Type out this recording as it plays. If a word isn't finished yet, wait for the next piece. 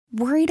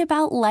Worried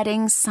about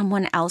letting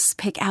someone else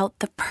pick out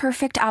the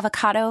perfect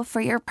avocado for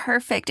your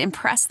perfect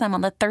impress them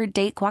on the third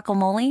date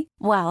guacamole?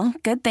 Well,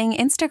 good thing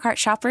Instacart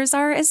shoppers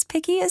are as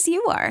picky as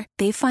you are.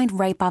 They find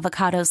ripe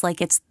avocados like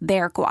it's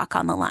their guac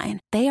on the line.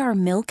 They are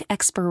milk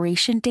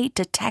expiration date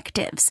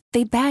detectives.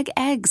 They bag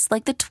eggs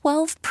like the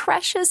 12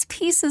 precious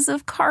pieces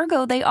of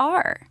cargo they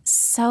are.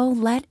 So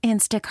let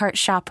Instacart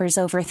shoppers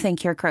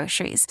overthink your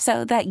groceries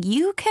so that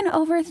you can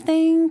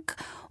overthink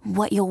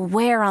what you'll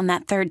wear on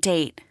that third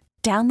date.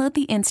 Download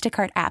the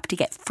Instacart app to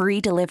get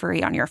free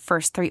delivery on your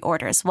first 3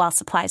 orders while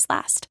supplies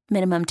last.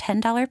 Minimum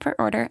 $10 per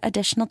order.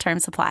 Additional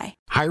terms apply.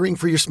 Hiring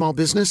for your small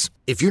business?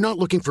 If you're not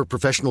looking for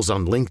professionals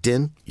on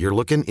LinkedIn, you're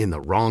looking in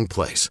the wrong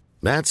place.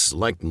 That's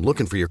like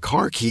looking for your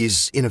car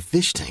keys in a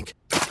fish tank.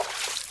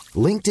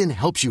 LinkedIn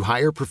helps you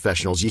hire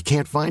professionals you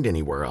can't find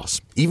anywhere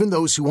else, even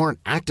those who aren't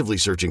actively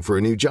searching for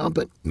a new job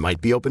but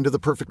might be open to the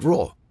perfect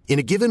role. In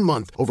a given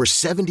month, over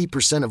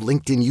 70% of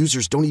LinkedIn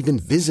users don't even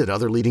visit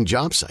other leading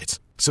job sites.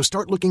 So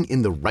start looking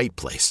in the right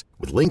place.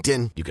 With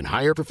LinkedIn, you can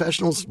hire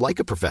professionals like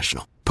a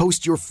professional.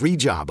 Post your free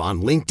job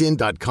on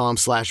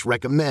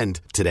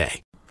linkedin.com/recommend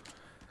today.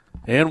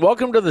 And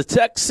welcome to the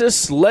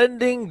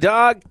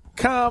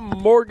TexasLending.com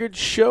Mortgage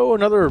Show.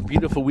 Another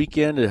beautiful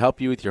weekend to help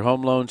you with your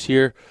home loans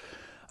here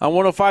on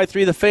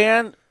 105.3 The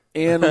Fan.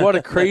 And what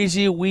a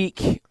crazy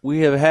week we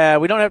have had.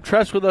 We don't have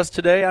Tress with us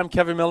today. I'm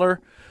Kevin Miller,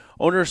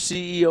 owner,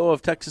 CEO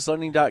of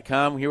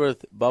TexasLending.com, here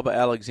with Bubba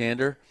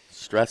Alexander.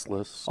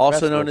 Stressless.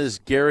 Also known as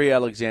Gary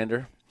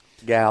Alexander.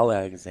 Gal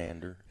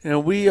Alexander.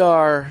 And we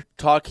are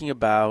talking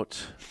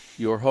about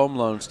your home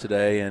loans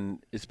today, and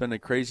it's been a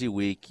crazy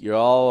week. You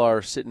all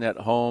are sitting at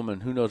home,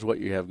 and who knows what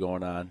you have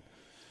going on.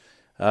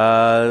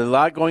 A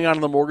lot going on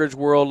in the mortgage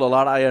world. A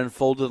lot I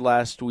unfolded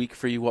last week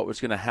for you, what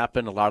was going to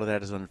happen. A lot of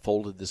that has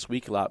unfolded this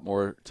week, a lot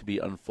more to be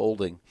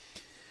unfolding.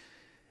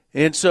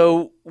 And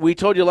so we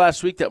told you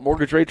last week that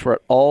mortgage rates were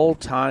at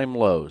all-time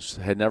lows.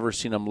 Had never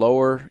seen them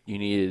lower. You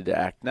needed to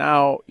act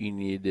now. You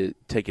needed to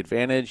take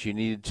advantage. You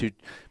needed to,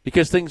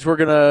 because things were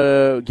going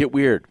to get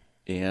weird.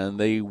 And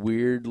they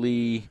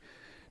weirdly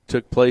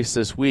took place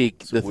this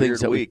week. The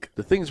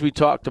things we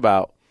talked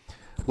about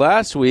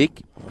last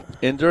week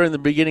and during the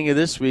beginning of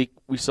this week,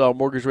 we saw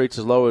mortgage rates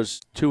as low as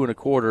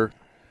 2.25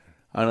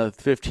 on a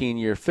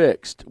 15-year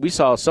fixed. We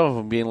saw some of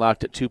them being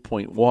locked at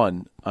 2.1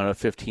 on a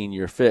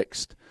 15-year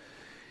fixed.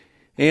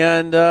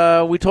 And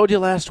we told you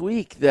last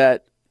week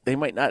that they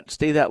might not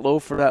stay that low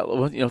for that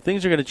long. You know,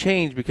 things are going to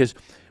change because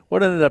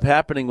what ended up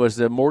happening was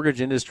the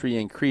mortgage industry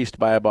increased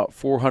by about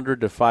 400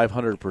 to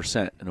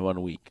 500% in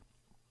 1 week.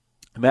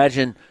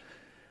 Imagine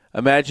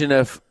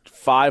if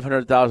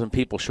 500,000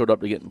 people showed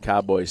up to get in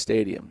Cowboys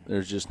Stadium.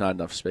 There's just not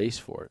enough space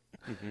for it.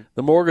 Mm-hmm.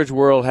 The mortgage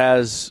world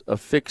has a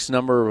fixed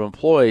number of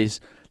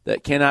employees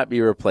that cannot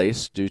be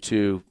replaced due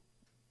to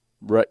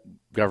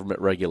government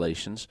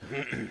regulations.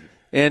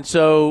 And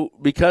so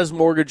because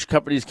mortgage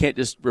companies can't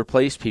just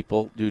replace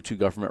people due to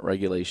government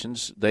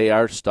regulations, they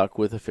are stuck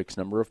with a fixed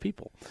number of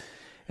people.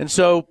 And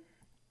so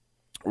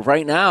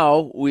right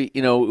now,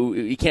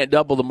 you can't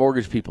double the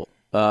mortgage people.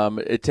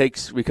 It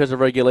takes, because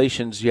of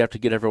regulations, you have to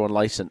get everyone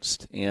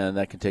licensed, and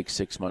that can take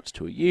 6 months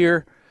to a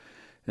year.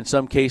 In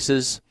some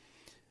cases,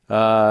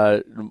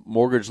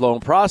 mortgage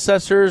loan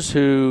processors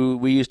who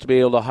we used to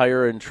be able to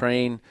hire and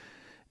train,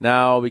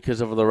 now,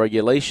 because of the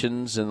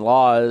regulations and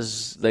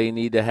laws, they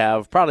need to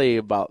have probably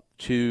about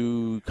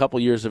couple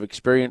years of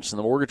experience in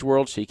the mortgage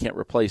world, so you can't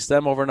replace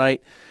them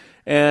overnight.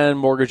 And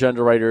mortgage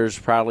underwriters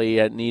probably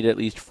need at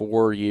least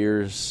 4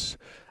 years,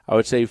 I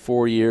would say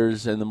 4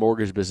 years in the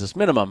mortgage business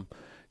minimum,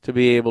 to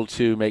be able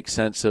to make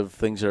sense of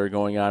things that are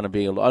going on and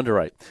be able to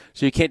underwrite.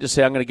 So you can't just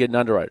say, I'm going to get an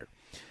underwriter.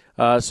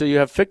 So you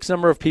have a fixed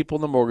number of people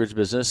in the mortgage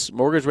business.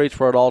 Mortgage rates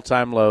were at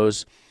all-time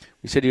lows.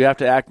 We said you have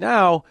to act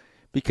now,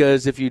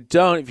 because if you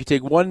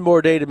take one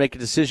more day to make a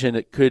decision,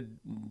 it could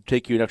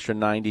take you an extra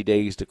 90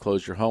 days to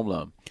close your home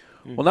loan.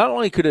 Mm-hmm. Well, not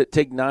only could it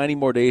take 90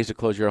 more days to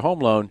close your home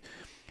loan,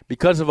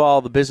 because of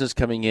all the business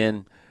coming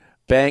in,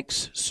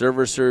 banks,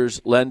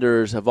 servicers,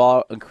 lenders have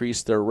all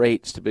increased their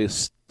rates to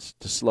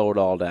slow it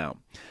all down.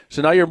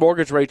 So now your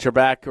mortgage rates are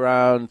back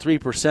around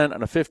 3%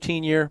 on a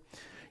 15-year.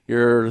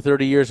 Your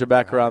 30 years are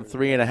back around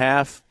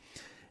 3.5%.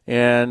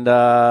 And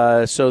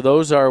so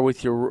those are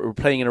with your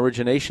paying an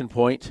origination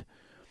point,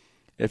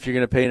 if you're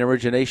going to pay an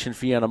origination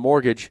fee on a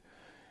mortgage,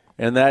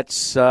 and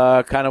that's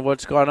kind of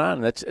what's going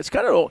on. It's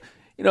kind of,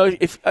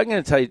 if I'm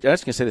going to tell you, I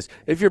was going to say this: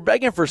 if you're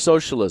begging for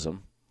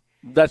socialism,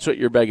 that's what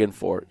you're begging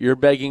for. You're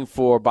begging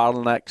for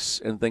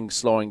bottlenecks and things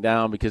slowing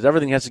down because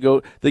everything has to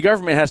go. The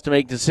government has to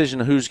make a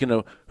decision who's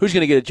going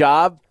to get a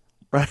job,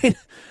 right?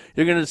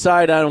 You're going to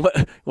decide on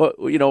they're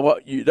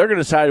going to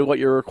decide what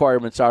your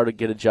requirements are to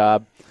get a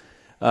job.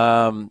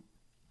 It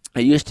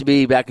used to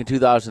be back in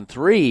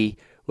 2003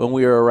 when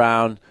we were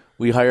around.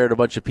 We hired a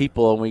bunch of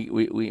people and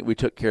we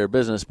took care of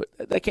business, but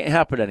that can't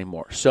happen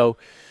anymore. So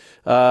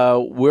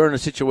we're in a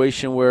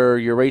situation where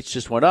your rates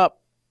just went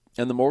up,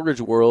 and the mortgage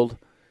world,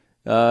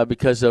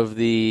 because of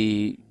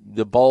the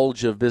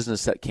bulge of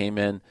business that came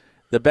in,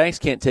 the banks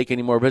can't take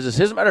any more business.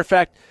 As a matter of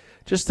fact,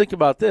 just think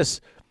about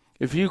this.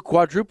 if you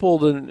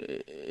quadrupled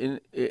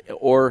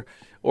or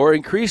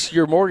increase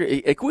your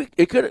mortgage, it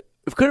could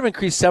have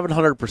increased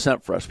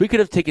 700% for us. We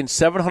could have taken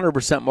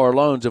 700% more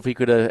loans if we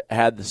could have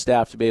had the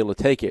staff to be able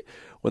to take it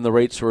when the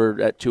rates were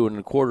at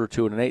 2.25%,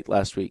 2.125%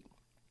 last week.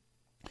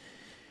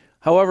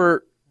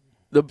 However,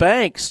 the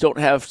banks don't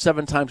have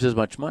 7 times as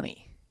much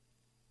money.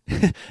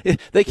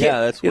 They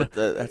can't. Yeah,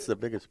 that's the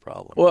biggest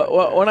problem. Well,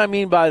 what I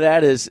mean by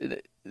that is,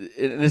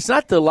 it's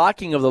not the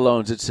locking of the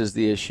loans that is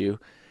the issue.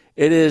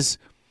 It is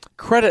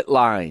credit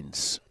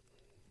lines,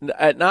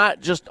 not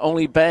just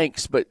only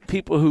banks, but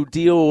people who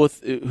deal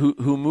with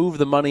who move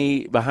the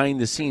money behind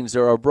the scenes.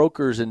 There are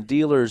brokers and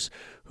dealers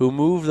who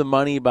move the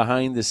money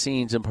behind the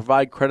scenes and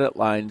provide credit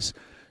lines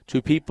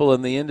to people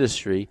in the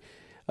industry.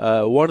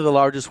 One of the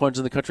largest ones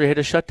in the country had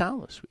to shut down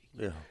this week.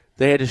 Yeah.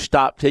 They had to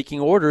stop taking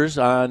orders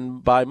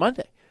by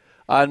Monday.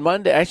 On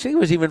Monday, actually, it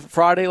was even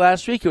Friday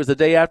last week. It was the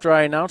day after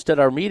I announced at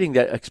our meeting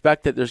that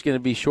expect that there's going to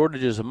be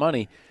shortages of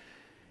money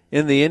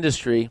in the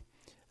industry.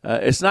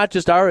 It's not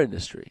just our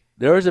industry.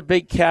 There is a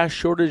big cash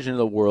shortage in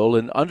the world,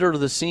 and under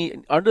the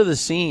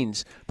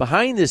scenes,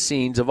 behind the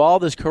scenes of all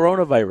this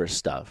coronavirus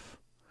stuff,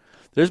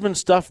 there's been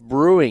stuff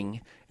brewing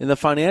in the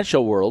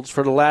financial worlds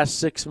for the last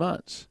 6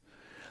 months.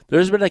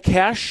 There's been a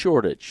cash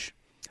shortage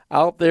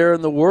out there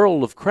in the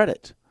world of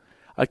credit.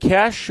 A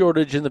cash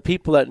shortage in the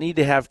people that need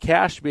to have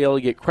cash to be able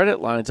to get credit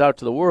lines out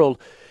to the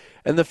world.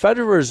 And the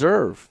Federal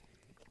Reserve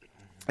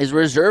is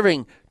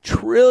reserving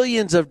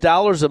trillions of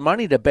dollars of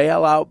money to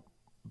bail out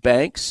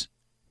banks,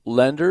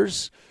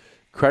 lenders,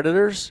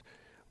 creditors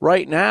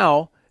right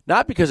now,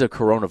 not because of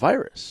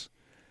coronavirus.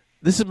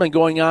 This has been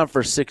going on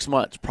for 6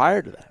 months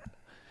prior to that.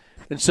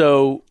 And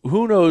so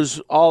who knows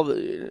all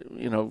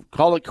the,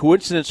 call it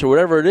coincidence or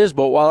whatever it is,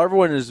 but while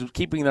everyone is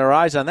keeping their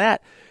eyes on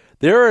that,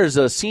 there is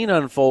a scene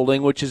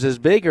unfolding which is as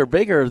big or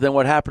bigger than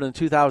what happened in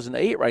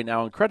 2008 right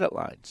now in credit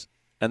lines.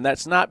 And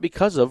that's not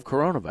because of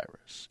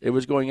coronavirus. It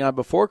was going on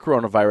before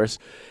coronavirus,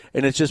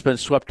 and it's just been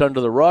swept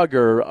under the rug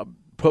or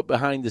put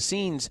behind the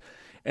scenes.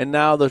 And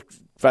now the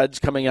Fed's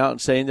coming out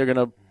and saying they're going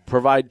to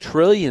provide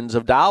trillions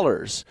of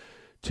dollars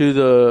to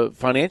the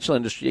financial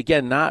industry.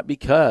 Again, not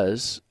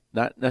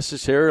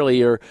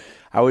necessarily, or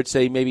I would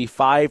say maybe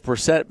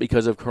 5%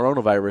 because of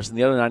coronavirus, and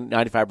the other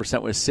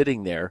 95% was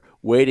sitting there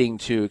waiting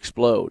to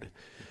explode.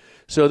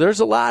 So there's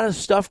a lot of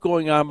stuff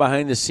going on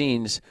behind the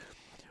scenes.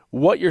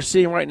 What you're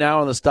seeing right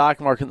now in the stock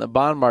market and the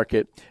bond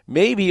market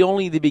may be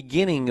only the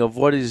beginning of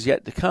what is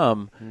yet to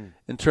come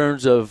in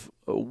terms of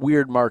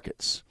weird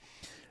markets.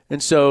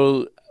 And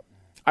so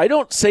I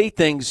don't just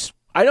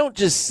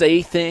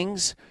say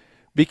things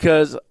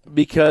because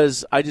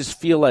I just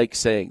feel like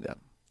saying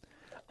them.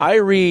 I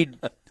read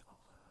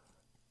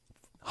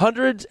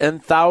hundreds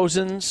and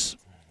thousands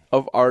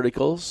of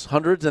articles,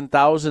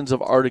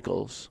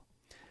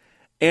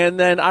 and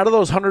then out of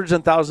those hundreds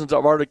and thousands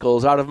of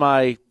articles, out of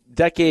my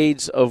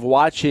decades of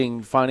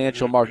watching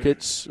financial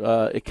markets,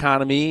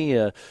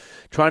 economy,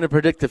 trying to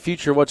predict the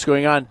future, what's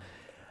going on,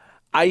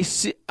 I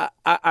see.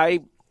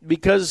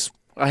 Because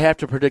I have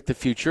to predict the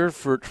future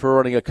for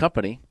running a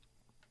company,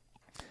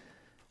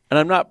 and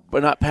I'm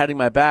not patting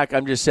my back.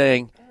 I'm just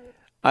saying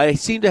I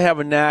seem to have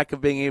a knack of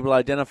being able to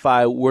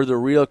identify where the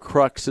real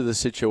crux of the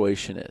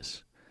situation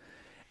is,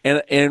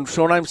 and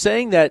so when I'm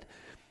saying that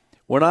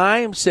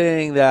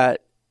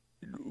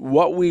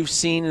what we've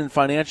seen in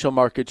financial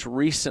markets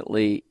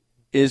recently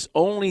is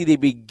only the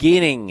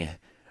beginning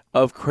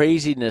of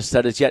craziness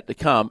that is yet to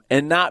come,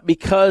 and not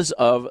because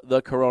of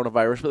the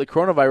coronavirus, but the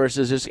coronavirus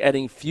is just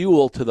adding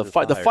fuel to the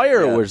fire. The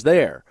fire was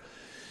there,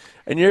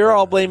 and you're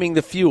all blaming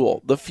the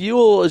fuel. The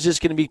fuel is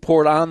just going to be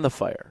poured on the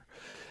fire,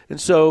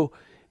 and so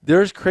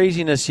there's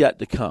craziness yet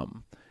to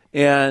come.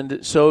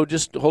 And so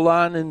just hold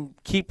on and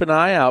keep an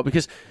eye out,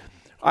 because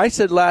I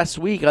said last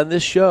week on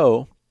this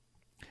show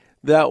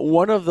that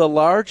one of the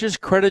largest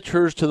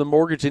creditors to the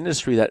mortgage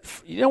industry, that,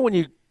 when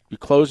you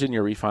close in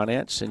your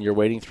refinance and you're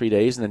waiting 3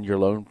 days and then your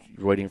loan,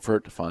 you're waiting for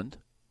it to fund.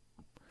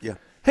 Yeah.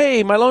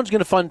 Hey, my loan's going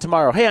to fund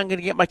tomorrow. Hey, I'm going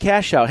to get my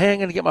cash out. Hey, I'm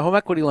going to get my home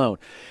equity loan.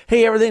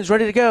 Hey, everything's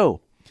ready to go.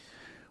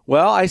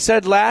 Well, I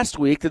said last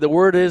week that the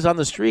word is on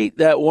the street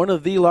that one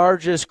of the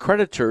largest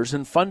creditors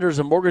and funders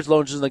of mortgage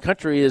loans in the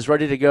country is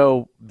ready to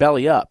go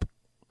belly up.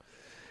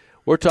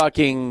 We're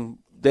talking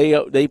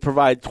they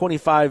provide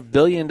 $25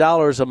 billion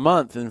a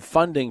month in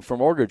funding for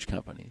mortgage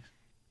companies.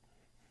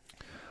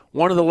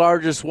 One of the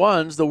largest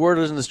ones, the word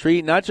is in the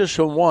street, not just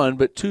from one,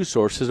 but two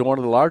sources, and one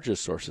of the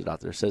largest sources out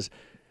there says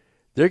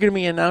they're going to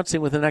be announcing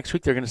within the next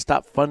week they're going to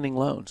stop funding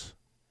loans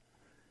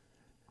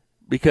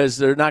because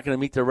they're not going to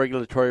meet their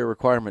regulatory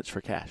requirements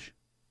for cash.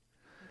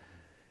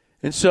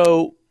 And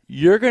so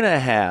you're going to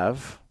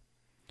have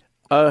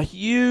a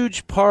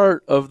huge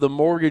part of the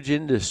mortgage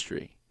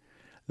industry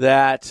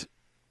that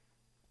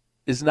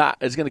is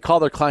going to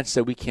call their clients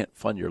and say, we can't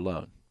fund your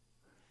loan.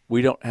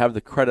 We don't have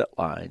the credit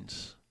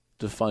lines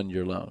to fund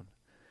your loan.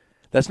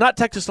 That's not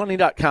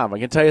TexasLending.com. I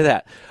can tell you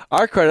that.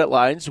 Our credit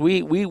lines,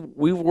 we're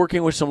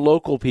working with some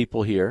local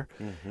people here,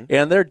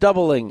 and they're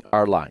doubling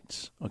our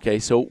lines. Okay,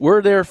 so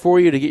we're there for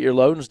you to get your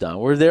loans done.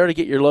 We're there to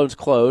get your loans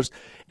closed.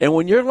 And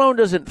when your loan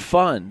doesn't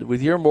fund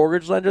with your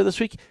mortgage lender this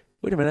week,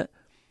 wait a minute.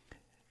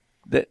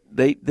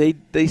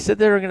 They said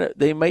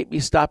they might be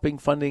stopping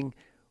funding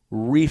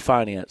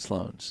refinance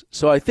loans.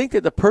 So I think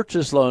that the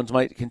purchase loans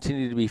might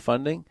continue to be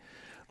funding,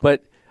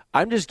 but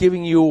I'm just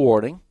giving you a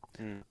warning.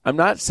 I'm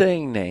not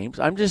saying names.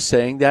 I'm just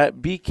saying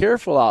that be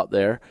careful out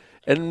there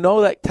and know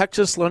that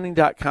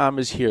TexasLending.com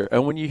is here.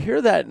 And when you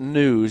hear that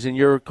news and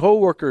your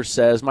coworker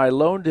says, my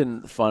loan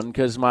didn't fund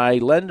because my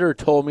lender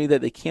told me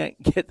that they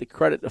can't get the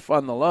credit to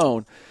fund the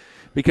loan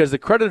because the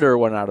creditor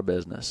went out of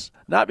business,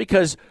 not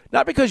because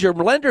your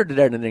lender did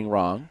anything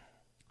wrong.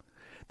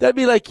 That'd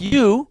be like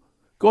you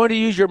going to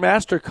use your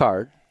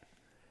MasterCard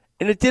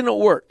and it didn't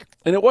work.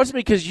 And it wasn't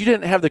because you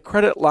didn't have the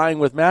credit line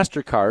with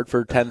MasterCard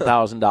for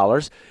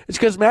 $10,000. It's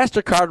because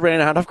MasterCard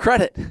ran out of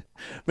credit.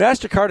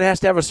 MasterCard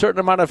has to have a certain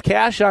amount of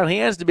cash on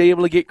hands to be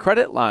able to get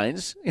credit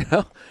lines,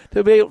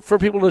 to be able, for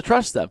people to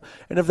trust them.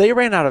 And if they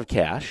ran out of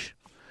cash,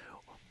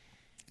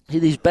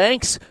 these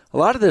banks, a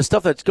lot of this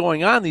stuff that's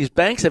going on, these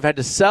banks have had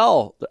to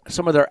sell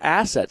some of their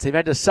assets. They've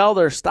had to sell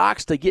their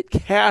stocks to get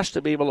cash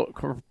to be able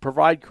to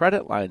provide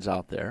credit lines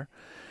out there.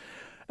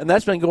 And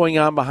that's been going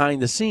on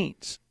behind the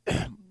scenes.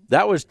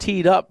 That was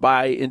teed up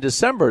in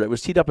December. It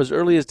was teed up as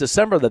early as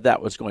December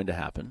that was going to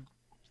happen.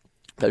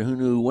 But who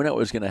knew when it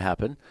was going to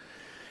happen?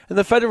 And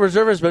the Federal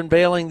Reserve has been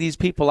bailing these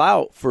people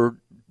out for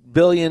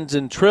billions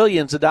and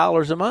trillions of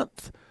dollars a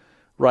month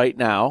right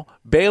now,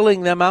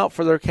 bailing them out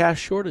for their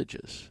cash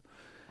shortages.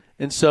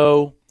 And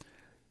so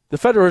the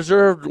Federal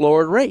Reserve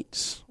lowered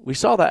rates. We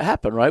saw that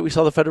happen, right? We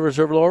saw the Federal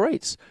Reserve lower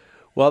rates.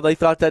 Well, they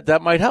thought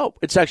that might help.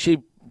 It's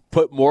actually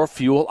put more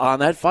fuel on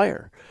that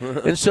fire.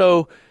 And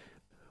so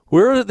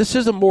this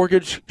is a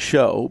mortgage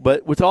show,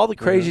 but with all the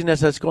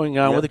craziness that's going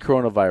on with the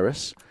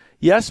coronavirus,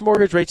 yes,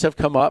 mortgage rates have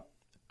come up.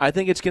 I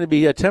think it's going to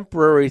be a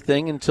temporary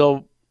thing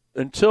until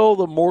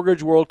the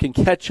mortgage world can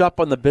catch up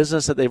on the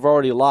business that they've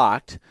already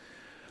locked.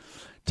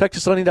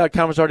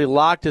 TexasLending.com has already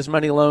locked as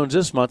many loans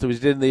this month as we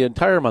did in the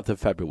entire month of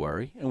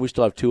February, and we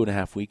still have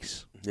 2.5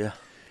 weeks. Yeah.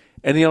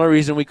 And the only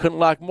reason we couldn't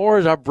lock more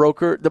is our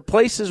broker. The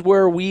places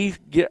where we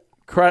get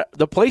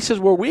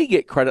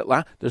credit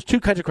line. There's two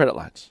kinds of credit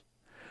lines.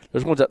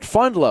 There's ones that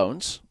fund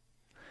loans,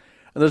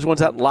 and there's ones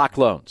that lock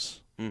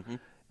loans. Mm-hmm.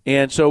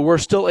 And so we're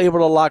still able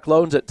to lock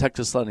loans at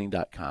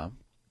TexasLending.com.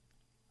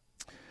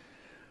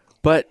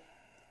 But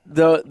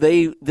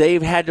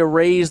they've had to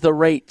raise the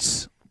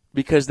rates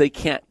because they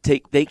can't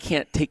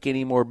take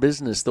any more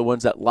business. The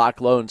ones that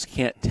lock loans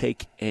can't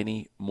take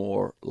any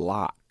more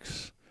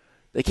locks.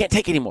 They can't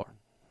take any more.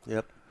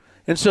 Yep.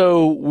 And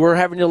so we're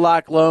having to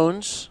lock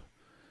loans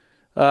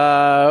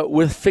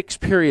with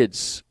fixed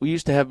periods. We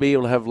used to be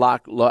able to have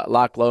lock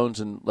loans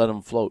and let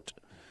them float.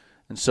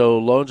 And so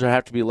loans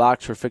have to be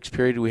locked for a fixed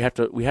period. We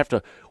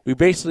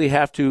basically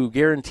have to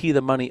guarantee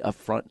the money up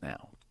front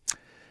now.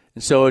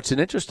 And so it's an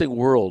interesting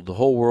world. The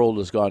whole world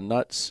has gone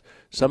nuts.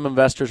 Some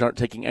investors aren't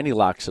taking any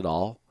locks at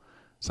all.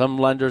 Some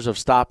lenders have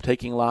stopped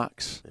taking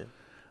locks.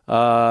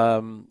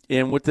 Yeah.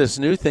 And with this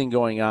new thing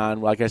going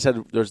on, like I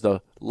said, there's the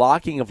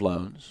locking of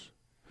loans,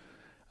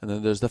 and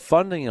then there's the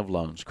funding of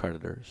loans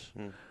creditors.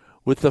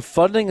 With the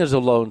funding of the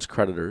loans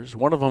creditors,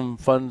 one of them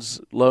funds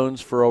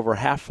loans for over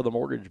half of the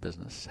mortgage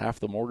business, half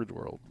the mortgage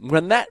world.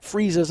 When that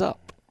freezes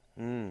up,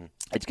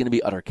 it's going to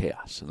be utter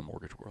chaos in the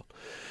mortgage world.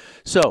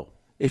 So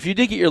if you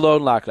did get your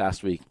loan locked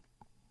last week,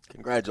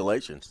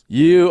 congratulations.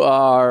 You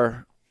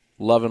are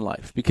loving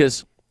life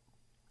because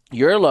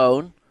your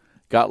loan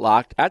got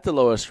locked at the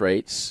lowest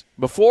rates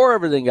before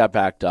everything got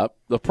backed up.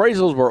 The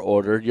appraisals were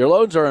ordered. Your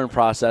loans are in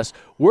process.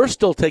 We're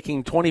still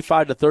taking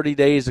 25 to 30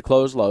 days to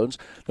close loans.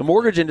 The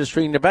mortgage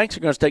industry and the banks are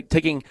going to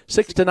taking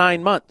 6 to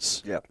 9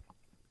 months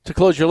to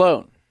close your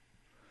loan.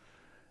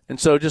 And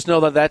so just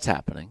know that that's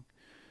happening.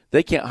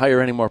 They can't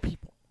hire any more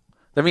people.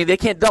 I mean, they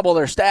can't double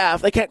their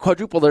staff. They can't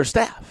quadruple their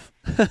staff.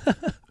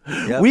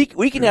 We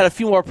can add a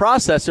few more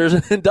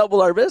processors and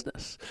double our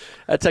business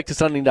at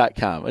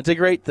TexasLending.com. It's a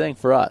great thing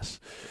for us.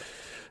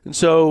 And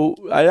so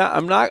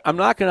I'm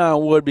knocking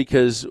on wood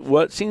because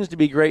what seems to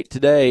be great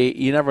today,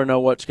 you never know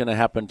what's going to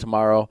happen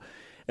tomorrow.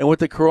 And with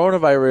the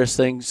coronavirus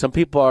thing, some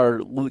people are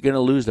going to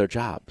lose their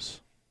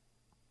jobs.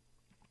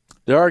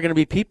 There are going to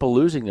be people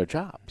losing their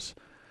jobs.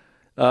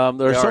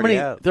 There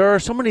are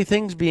so many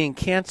things being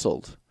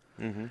canceled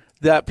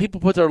that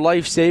people put their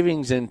life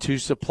savings in to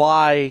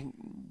supply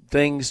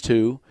things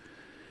to,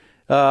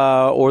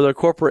 or their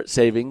corporate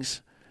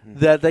savings,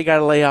 that they got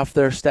to lay off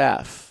their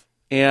staff.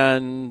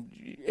 And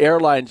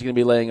airlines are going to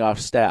be laying off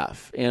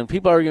staff, and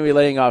people are going to be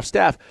laying off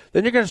staff.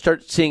 Then you're going to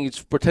start seeing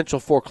potential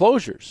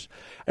foreclosures.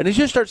 And as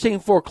you start seeing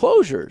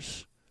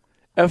foreclosures,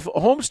 if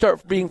homes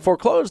start being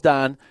foreclosed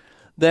on,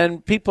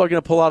 then people are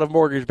going to pull out of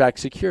mortgage-backed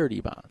security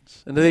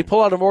bonds. And if they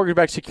pull out of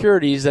mortgage-backed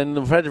securities, then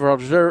the Federal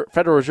Reserve is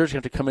going to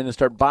have to come in and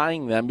start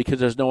buying them because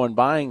there's no one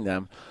buying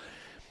them.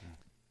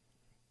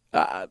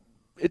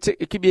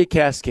 It could be a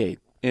cascade.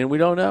 And we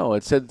don't know.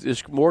 It said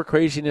there's more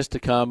craziness to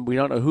come. We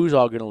don't know who's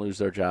all going to lose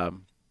their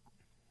job,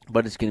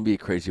 but it's going to be a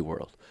crazy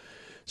world.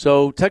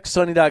 So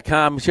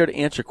TexasLending.com is here to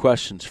answer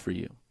questions for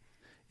you.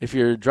 If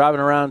you're driving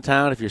around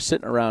town, if you're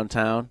sitting around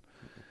town,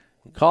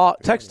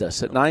 text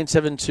us at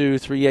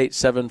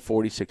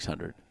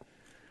 972-387-4600.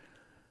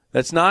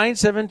 That's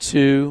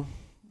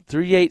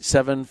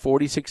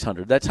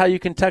 972-387-4600. That's how you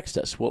can text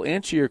us. We'll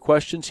answer your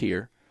questions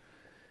here.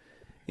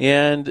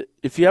 And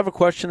if you have a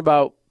question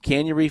about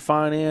can you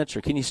refinance,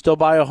 or can you still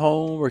buy a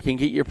home, or can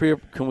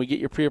we get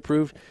your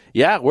pre-approved?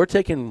 Yeah, we're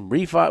taking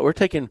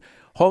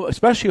home,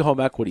 especially home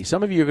equity.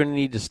 Some of you are going to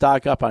need to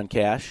stock up on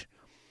cash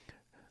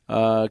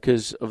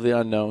because of the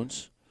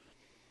unknowns.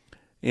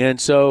 And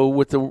so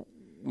with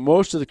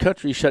most of the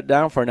country shut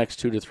down for our next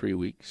 2 to 3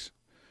 weeks,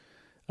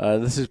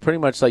 this is pretty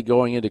much like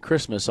going into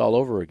Christmas all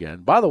over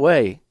again. By the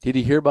way, did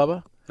you hear,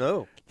 Bubba?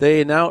 No. They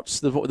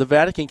announced, the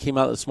Vatican came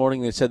out this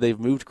morning, they said they've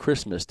moved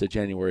Christmas to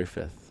January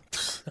 5th.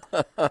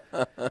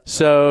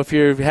 So if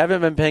you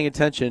haven't been paying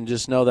attention,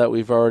 just know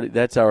that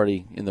that's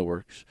already in the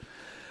works.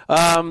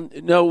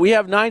 No, we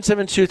have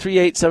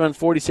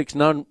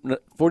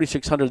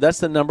 972-387-4600. That's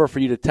the number for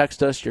you to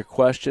text us your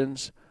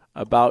questions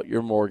about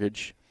your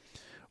mortgage,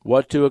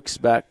 what to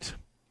expect,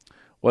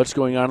 what's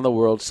going on in the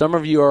world. Some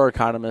of you are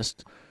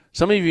economists.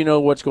 Some of you know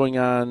what's going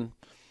on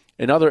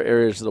in other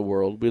areas of the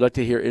world. We'd like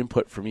to hear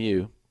input from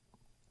you.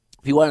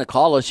 If you want to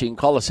call us, you can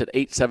call us at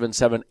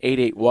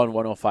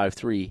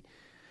 877-881-1053.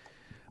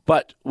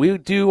 But we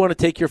do want to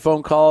take your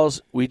phone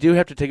calls. We do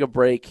have to take a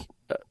break.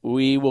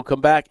 We will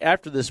come back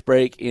after this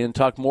break and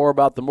talk more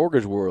about the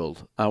mortgage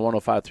world on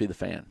 105.3 The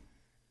Fan.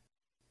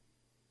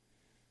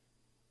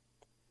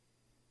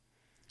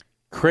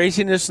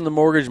 Craziness in the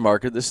mortgage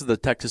market. This is the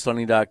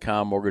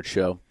TexasLending.com mortgage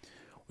show.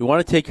 We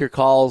want to take your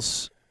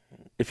calls.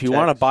 If you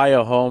want to buy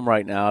a home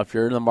right now, if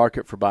you're in the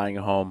market for buying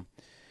a home,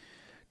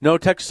 no,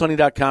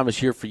 TexasLending.com is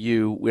here for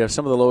you. We have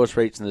some of the lowest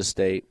rates in the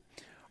state.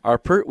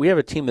 We have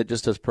a team that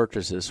just does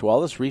purchases. So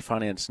all this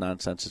refinance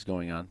nonsense is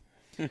going on.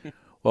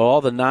 Well,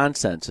 all the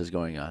nonsense is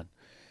going on.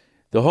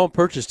 The home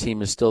purchase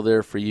team is still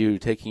there for you,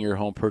 taking your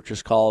home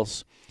purchase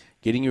calls,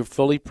 getting you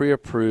fully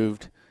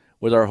pre-approved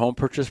with our home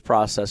purchase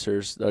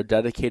processors that are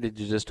dedicated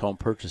to just home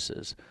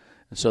purchases.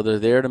 And so they're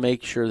there to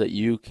make sure that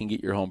you can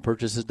get your home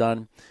purchases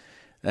done.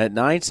 At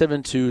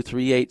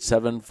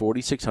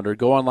 972-387-4600,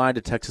 go online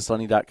to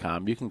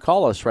TexasLending.com. You can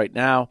call us right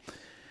now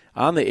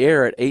on the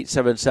air at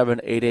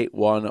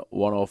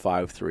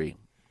 877-881-1053.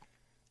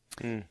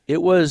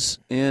 It was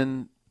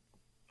in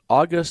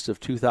August of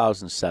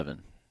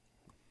 2007,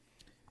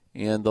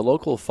 and the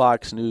local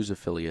Fox News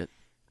affiliate,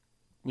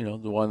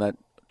 the one that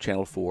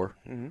Channel 4,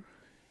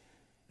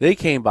 they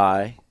came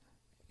by,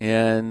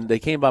 and they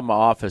came by my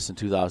office in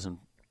 2000.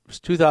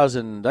 Did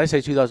I say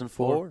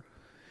 2004?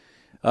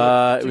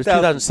 It was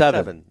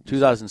 2007.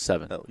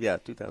 2007. Oh, yeah,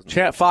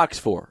 2007. Fox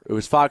 4. It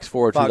was Fox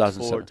 4 Fox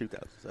 2007.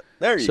 2007.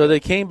 There you go. So they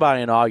came by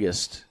in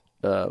August.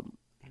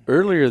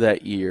 Earlier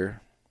that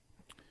year,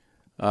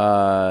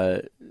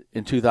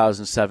 in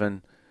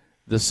 2007,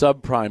 the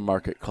subprime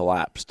market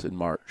collapsed in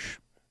March.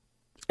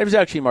 It was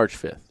actually March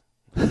 5th.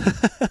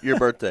 Your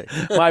birthday.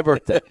 My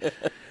birthday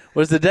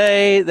was the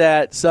day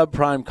that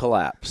subprime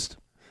collapsed.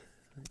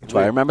 That's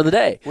why I remember the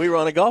day. We were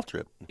on a golf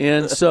trip.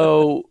 And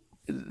so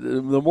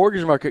the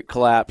mortgage market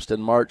collapsed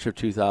in March of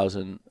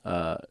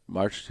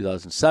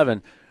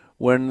 2007,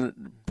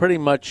 when pretty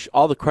much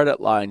all the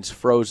credit lines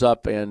froze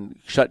up and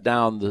shut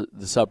down the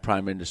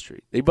subprime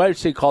industry. They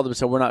basically called them and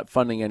said, we're not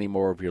funding any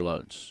more of your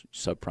loans,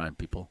 subprime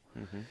people.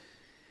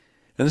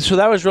 And so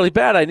that was really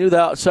bad. I knew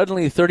that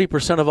suddenly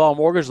 30% of all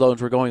mortgage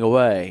loans were going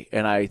away,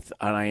 and I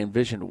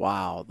envisioned,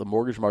 wow, the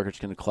mortgage market's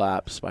going to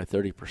collapse by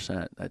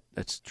 30%.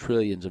 That's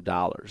trillions of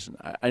dollars.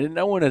 And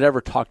no one had ever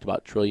talked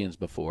about trillions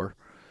before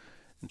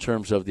in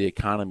terms of the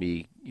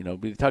economy.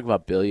 We talk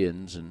about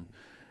billions, and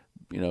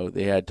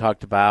they had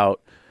talked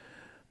about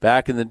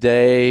back in the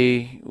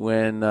day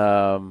when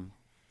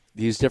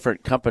these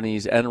different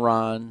companies,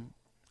 Enron,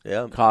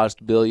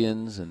 cost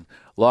billions, and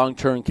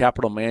long-term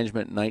capital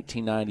management in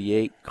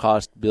 1998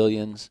 cost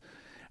billions.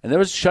 And that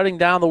was shutting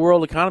down the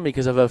world economy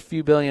because of a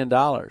few $1 billion.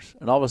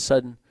 And all of a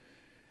sudden,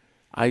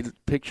 I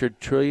pictured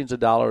trillions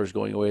of dollars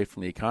going away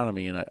from the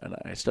economy, and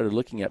I started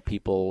looking at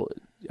people.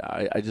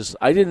 I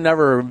didn't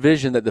ever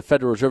envision that the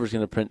Federal Reserve was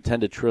going to print $10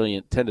 to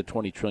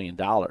 $20 trillion.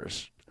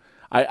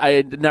 I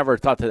had never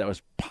thought that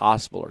was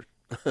possible or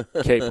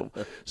capable.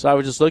 So I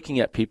was just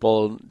looking at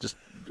people, just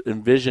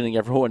envisioning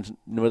everyone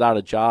without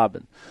a job.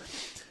 And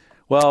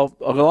well,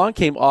 along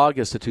came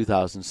August of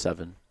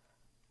 2007,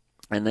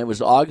 and it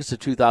was August of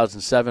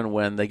 2007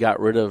 when they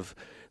got rid of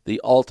the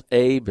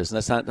Alt-A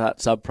business. That's not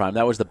subprime.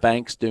 That was the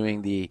banks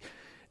doing the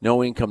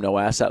no-income,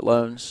 no-asset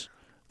loans.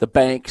 The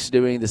banks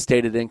doing the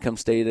stated income,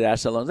 stated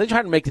asset loans. They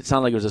tried to make it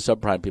sound like it was the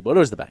subprime people. It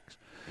was the banks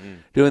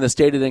doing the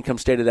stated income,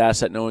 stated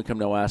asset, no income,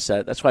 no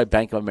asset. That's why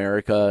Bank of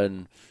America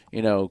and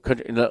a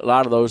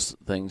lot of those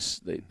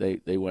things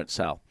they went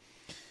south.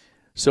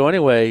 So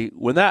anyway,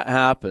 when that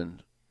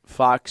happened,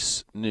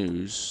 Fox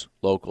News,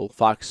 local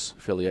Fox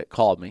affiliate,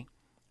 called me.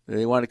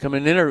 They want to come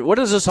in and interview. What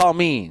does this all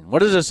mean? What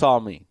does this all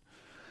mean?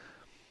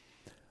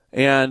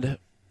 And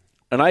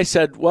I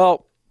said,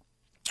 well,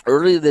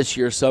 earlier this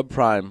year,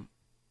 subprime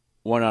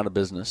went out of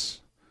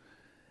business,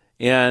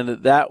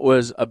 and that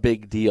was a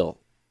big deal.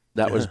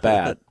 That was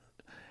bad.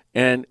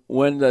 And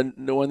when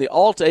the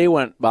Alt-A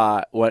went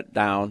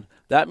down,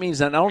 that means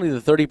that not only the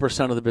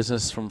 30% of the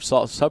business from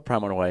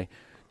subprime went away,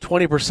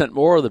 20%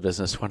 more of the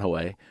business went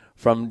away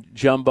from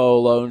jumbo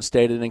loan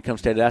stated income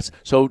stated assets.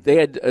 So they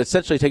had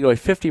essentially taken away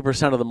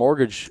 50% of the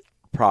mortgage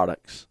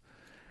products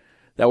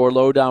that were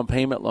low down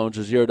payment loans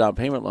or zero down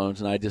payment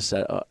loans. And I just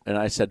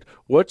said,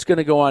 what's going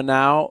to go on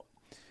now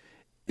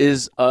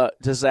is a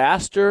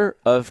disaster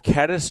of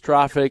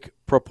catastrophic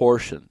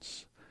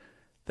proportions.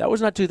 That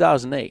was not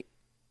 2008.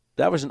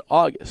 That was in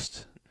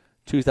August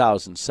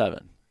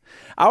 2007.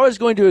 I was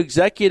going to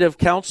executive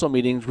council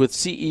meetings with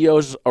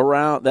CEOs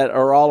around that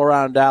are all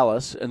around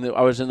Dallas, and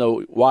I was in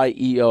the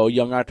YEO,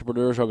 Young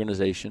Entrepreneurs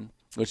Organization,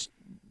 which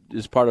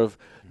is part of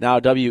now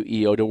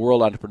WEO, the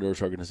World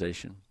Entrepreneurs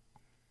Organization.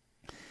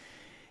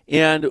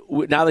 And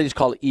now they just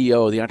call it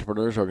EO, the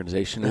Entrepreneurs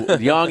Organization.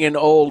 Young and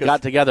old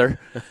got together.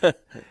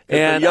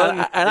 And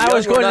I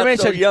was going to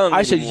mention,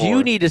 I said,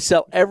 you need to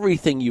sell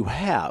everything you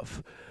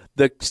have.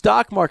 The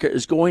stock market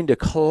is going to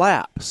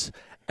collapse.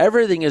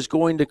 Everything is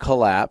going to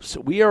collapse.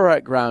 We are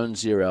at ground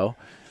zero.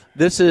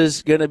 This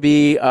is going to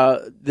be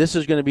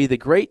the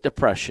Great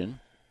Depression.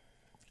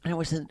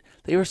 And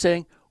they were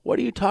saying, "What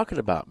are you talking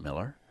about,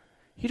 Miller?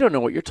 You don't know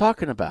what you're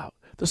talking about.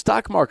 The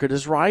stock market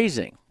is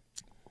rising."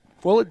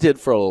 Well, it did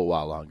for a little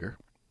while longer.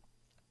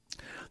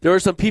 There were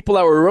some people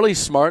that were really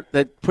smart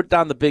that put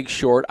down the Big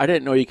Short. I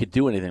didn't know you could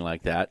do anything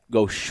like that,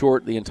 go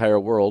short the entire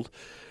world.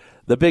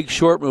 The Big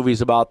Short movie's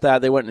about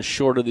that. They went and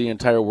shorted the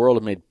entire world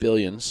and made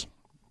billions.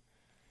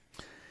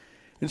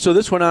 And so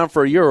this went on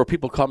for a year where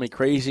people called me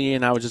crazy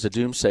and I was just a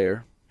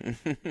doomsayer.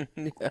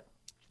 Yeah,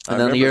 and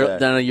then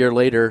a year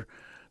later,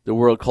 the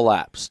world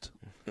collapsed.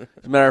 As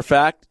a matter of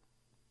fact,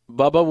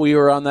 Bubba, we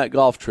were on that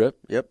golf trip.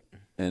 Yep.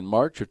 In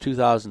March of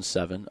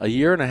 2007, a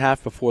year and a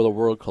half before the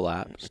world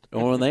collapsed.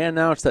 And when they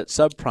announced that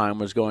subprime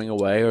was going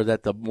away or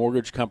that the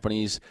mortgage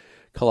companies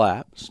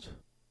collapsed,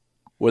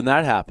 when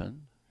that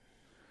happened,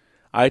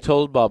 I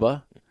told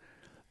Bubba,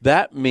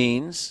 that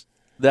means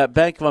that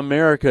Bank of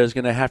America is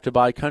going to have to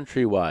buy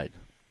Countrywide.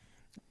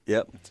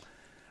 Yep.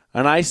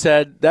 And I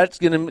said,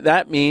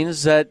 that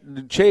means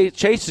that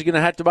Chase is going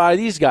to have to buy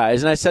these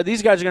guys. And I said,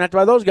 these guys are going to have to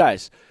buy those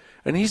guys.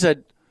 And he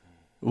said,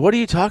 what are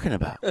you talking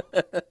about?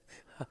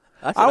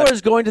 I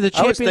was going to the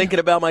Champion. I was thinking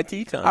about my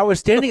tea time. I was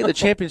standing at the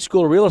Champion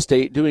School of Real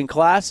Estate doing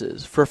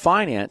classes for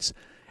finance,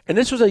 and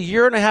this was a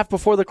year and a half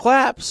before the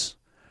collapse.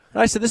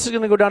 And I said, this is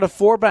going to go down to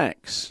 4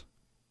 banks.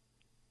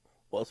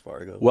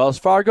 Wells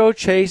Fargo,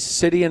 Chase,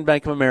 Citi, and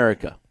Bank of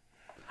America.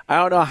 I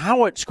don't know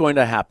how it's going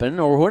to happen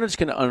or when it's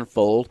going to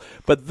unfold,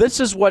 but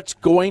this is what's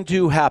going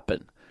to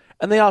happen.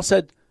 And they all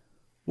said,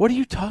 what are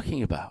you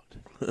talking about?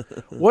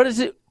 What is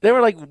it? They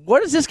were like,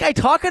 what is this guy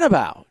talking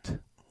about?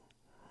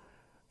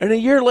 And a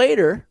year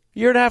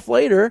and a half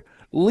later,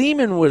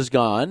 Lehman was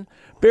gone.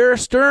 Bear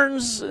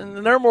Stearns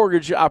and their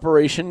mortgage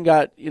operation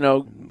got,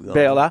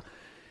 bailed out.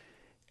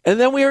 And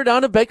then we were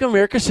down to Bank of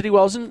America, Citi,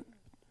 Wells, and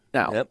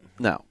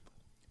now.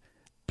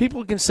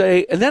 People can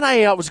say, and then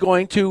I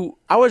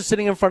was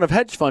sitting in front of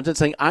hedge funds and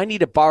saying, I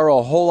need to borrow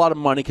a whole lot of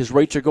money because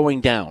rates are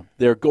going down.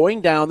 They're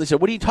going down. They said,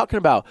 what are you talking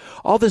about?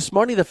 All this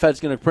money the Fed's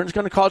going to print is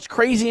going to cause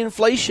crazy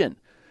inflation.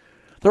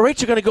 The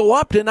rates are going to go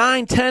up to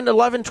 9, 10,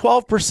 11,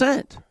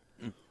 12%.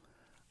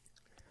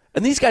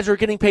 And these guys are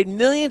getting paid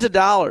millions of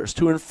dollars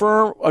to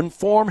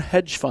inform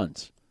hedge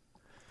funds.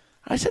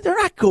 I said, they're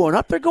not going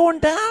up. They're going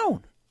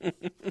down. And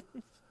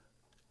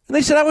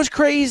they said I was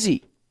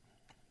crazy.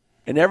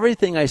 And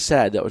everything I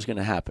said that was going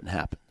to happen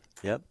happened.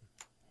 Yep.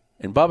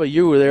 And, Bubba,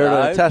 you were there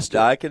to test it.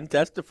 I can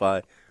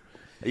testify.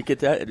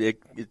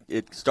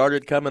 It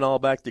started coming all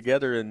back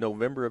together in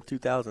November of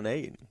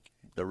 2008,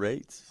 the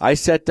rates. I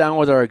sat down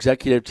with our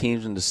executive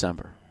teams in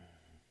December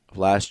of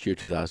last year,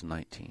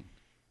 2019.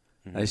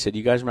 And I said,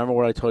 you guys remember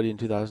what I told you in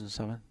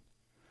 2007?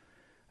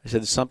 I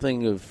said,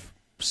 something of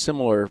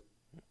similar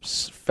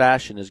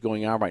fashion is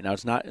going on right now.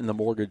 It's not in the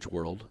mortgage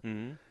world.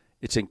 Mm-hmm.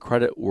 It's in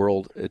credit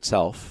world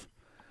itself,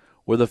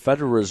 where the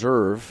Federal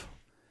Reserve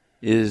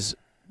is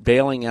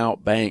bailing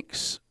out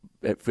banks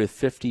with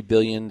 $50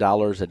 billion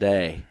a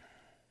day.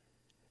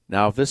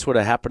 Now, if this would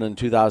have happened in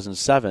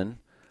 2007,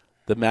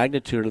 the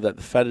magnitude that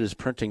the Fed is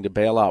printing to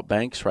bail out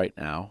banks right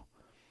now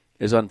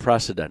is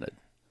unprecedented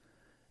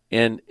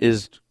and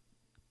is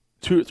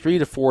 3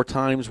 to 4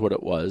 times what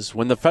it was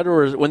when the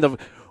Federal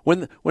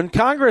when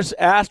Congress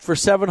asked for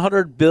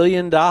 $700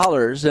 billion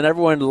and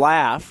everyone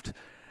laughed,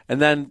 and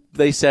then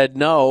they said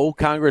no.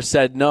 Congress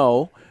said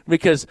no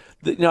because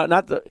when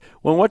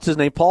what's his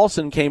name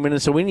Paulson came in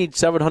and said we need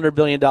 $700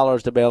 billion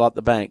to bail out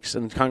the banks,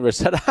 and Congress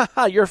said, "Ha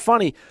ha, you're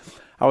funny."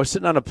 I was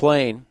sitting on a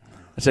plane.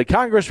 I said,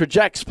 Congress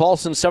rejects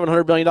Paulson's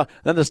 $700 billion.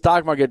 Then the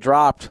stock market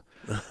dropped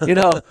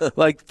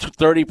like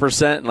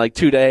 30% in like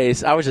 2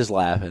 days. I was just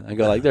laughing. I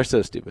go like, they're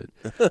so stupid.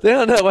 They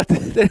don't know what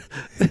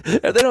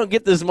if they don't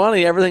get this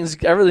money,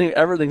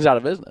 everything's out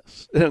of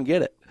business. They don't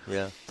get it.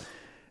 Yeah.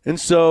 And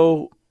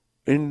so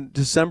in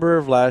December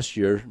of last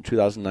year,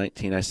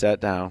 2019, I sat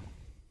down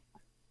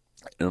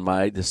in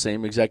the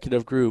same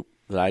executive group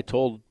that I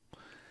told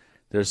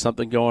there's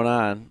something going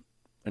on,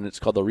 and it's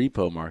called the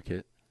repo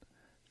market.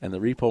 And the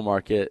repo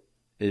market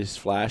is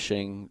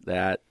flashing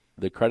that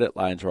the credit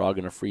lines are all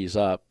going to freeze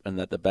up and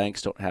that the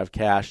banks don't have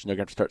cash and they're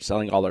going to start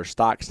selling all their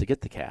stocks to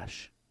get the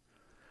cash.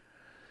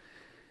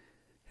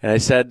 And I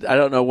said, I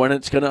don't know when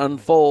it's going to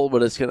unfold,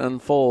 but it's going to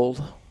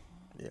unfold.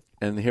 Yeah.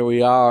 And here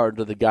we are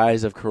under the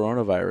guise of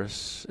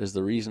coronavirus is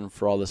the reason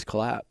for all this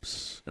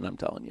collapse. And I'm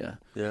telling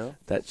you,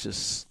 that's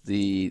just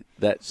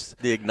that's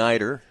the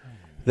igniter.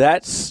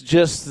 That's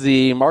just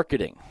the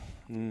marketing.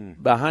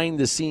 Behind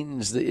the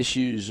scenes, the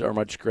issues are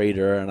much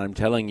greater, and I'm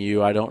telling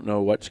you, I don't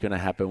know what's going to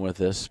happen with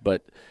this,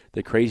 but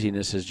the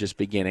craziness is just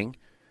beginning.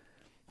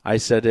 I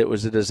said it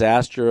was a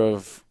disaster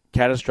of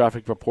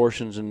catastrophic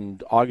proportions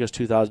in August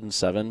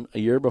 2007, a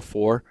year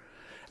before.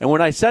 And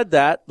when I said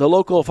that, the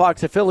local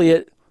Fox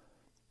affiliate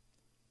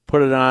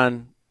put it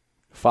on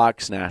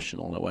Fox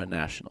National, and it went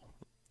national.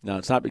 Now,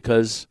 it's only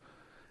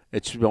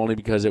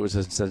because it was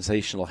a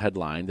sensational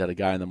headline that a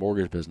guy in the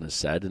mortgage business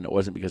said, and it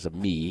wasn't because of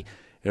me.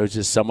 It was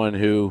just someone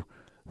who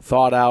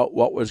thought out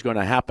what was going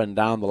to happen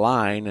down the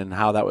line and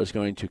how that was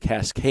going to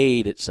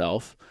cascade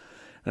itself.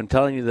 I'm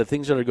telling you, the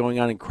things that are going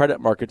on in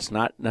credit markets,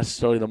 not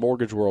necessarily the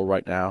mortgage world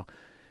right now,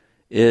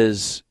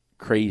 is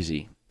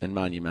crazy and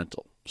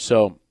monumental.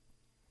 So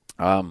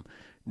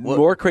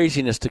more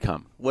craziness to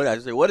come. What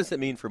does it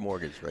mean for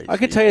mortgage rates? I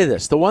can tell you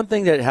this. The one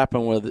thing that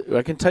happened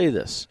I can tell you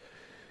this.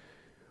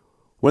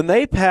 When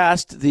they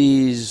passed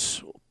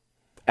these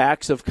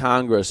acts of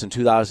Congress in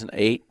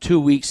 2008, 2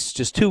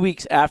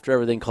 weeks after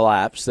everything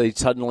collapsed, they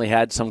suddenly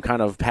had some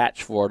kind of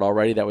patch for it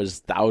already that was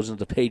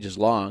thousands of pages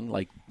long,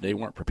 like they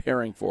weren't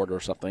preparing for it or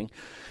something.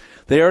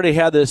 They already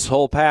had this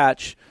whole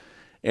patch,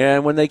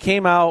 and when they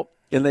came out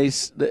and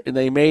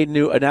they made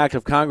an act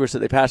of Congress that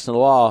they passed into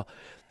law,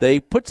 they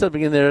put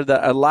something in there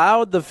that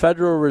allowed the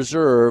Federal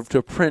Reserve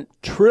to print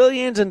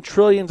trillions and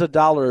trillions of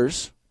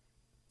dollars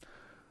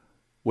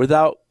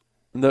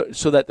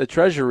so that the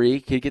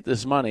Treasury could get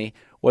this money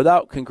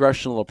without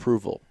congressional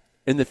approval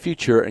in the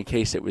future in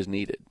case it was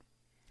needed.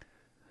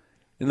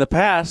 In the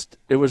past,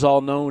 it was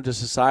all known to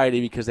society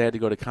because they had to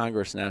go to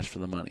Congress and ask for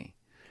the money.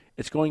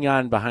 It's going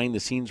on behind the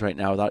scenes right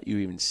now without you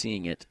even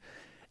seeing it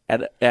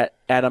at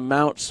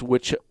amounts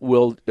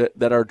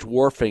that are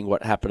dwarfing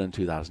what happened in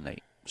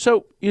 2008.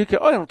 So I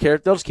don't care.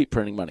 They'll just keep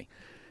printing money.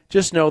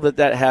 Just know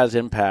that has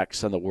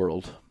impacts on the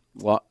world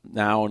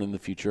now and in the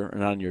future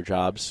and on your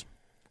jobs.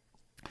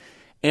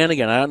 And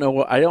again,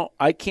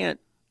 I can't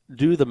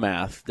do the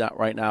math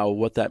right now,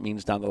 what that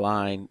means down the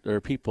line. There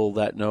are people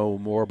that know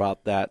more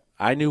about that.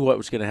 I knew what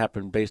was going to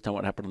happen based on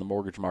what happened in the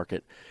mortgage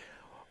market.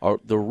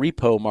 The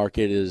repo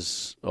market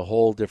is a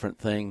whole different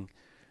thing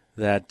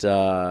that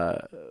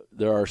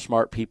there are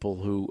smart people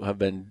who have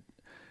been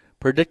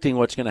predicting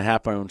what's going to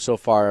happen, and so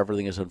far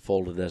everything has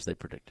unfolded as they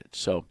predicted.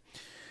 So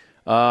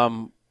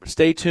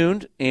stay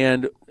tuned,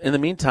 and in the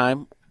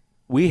meantime,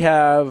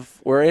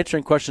 we're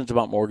answering questions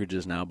about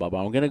mortgages now,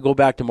 Bubba. I'm going to go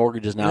back to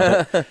mortgages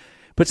now.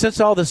 But since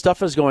all this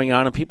stuff is going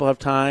on and people have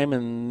time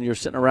and you're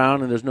sitting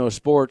around and there's no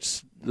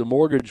sports, the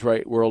mortgage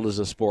world is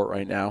a sport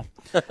right now.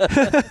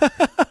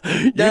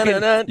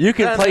 You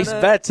can place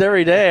bets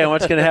every day on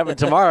what's going to happen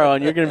tomorrow,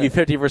 and you're going to be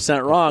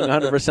 50% wrong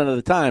 100% of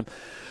the time.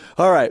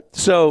 All right,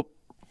 so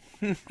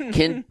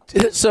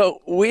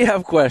we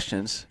have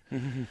questions.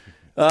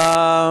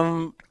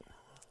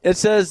 It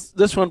says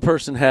this one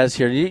person has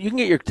here. You can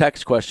get your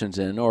text questions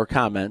in or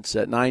comments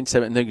at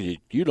 97.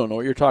 You don't know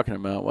what you're talking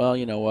about. Well,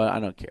 you know what? I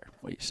don't care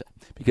what you say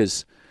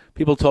because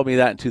people told me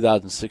that in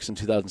 2006 and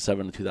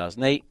 2007 and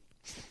 2008,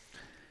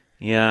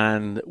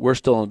 and we're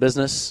still in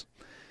business.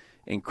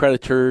 And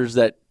creditors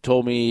that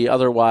told me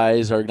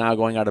otherwise are now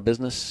going out of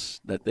business.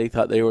 That they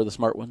thought they were the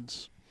smart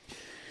ones.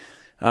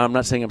 I'm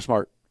not saying I'm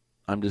smart.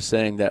 I'm just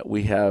saying that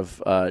we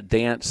have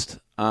danced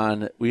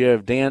on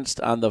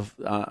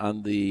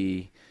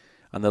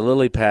the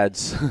lily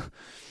pads,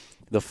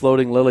 the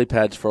floating lily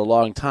pads for a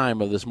long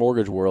time of this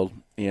mortgage world,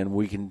 and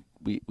we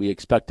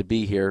expect to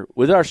be here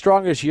with our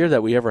strongest year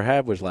that we ever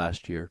had was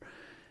last year,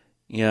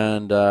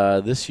 and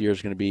this year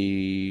is going to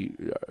be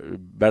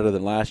better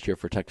than last year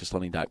for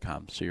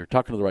TexasLending.com. So you're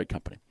talking to the right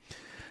company.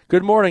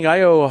 Good morning.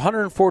 I owe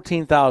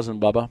 $114,000,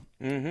 Bubba,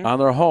 on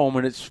their home,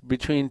 and it's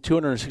between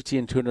 $260,000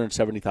 and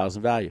 $270,000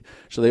 value.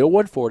 So they owe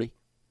 $140,000.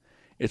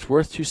 It's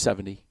worth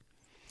 $270,000.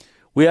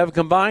 We have a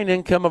combined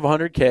income of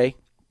 $100,000.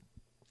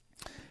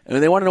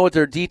 And they want to know what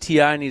their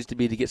DTI needs to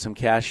be to get some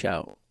cash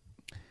out.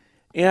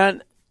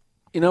 And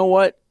you know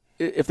what?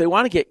 If they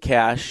want to get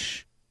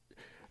cash,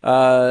 they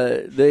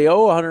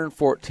owe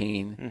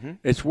 $114,000.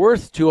 It's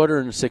worth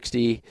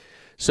 $260,000.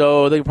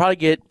 So they can probably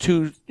get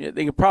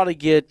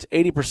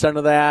 80%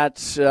 of that,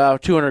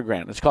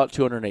 $200,000. Let's call it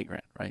 $208,000,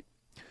 right?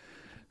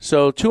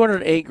 So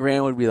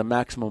 $208,000 would be the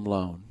maximum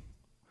loan.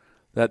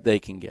 that they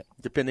can get.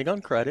 Depending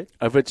on credit.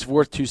 If it's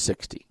worth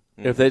 $260.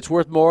 If it's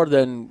worth more,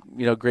 then,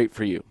 great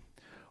for you.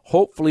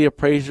 Hopefully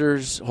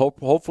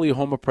hopefully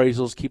home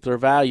appraisals keep their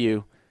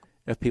value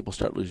if people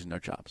start losing their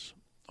jobs.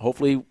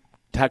 Hopefully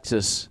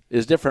Texas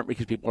is different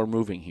because people are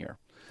moving here.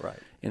 Right.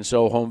 And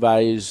so home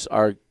values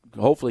are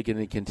hopefully going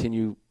to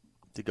continue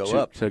to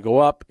go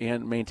up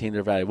and maintain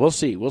their value. We'll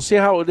see. We'll see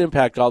how it would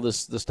impact all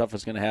this stuff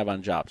it's going to have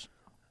on jobs,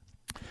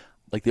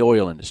 like the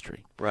oil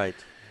industry. Right.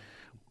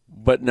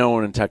 But no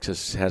one in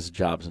Texas has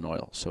jobs in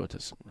oil, so it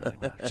doesn't really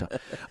matter.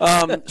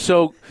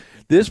 So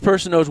this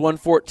person owes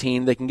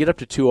 $114. They can get up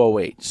to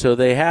 $208. So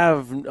they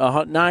have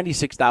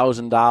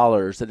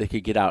 $96,000 that they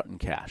could get out in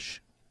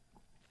cash.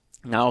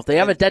 Now, if they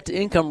have a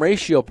debt-to-income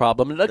ratio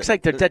problem, it looks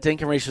like their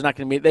debt-to-income ratio is not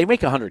going to be – they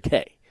make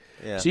 $100K.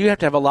 Yeah. So you have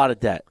to have a lot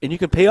of debt. And you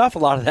can pay off a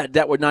lot of that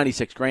debt with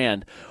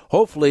 $96,000.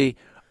 Hopefully,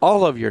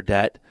 all of your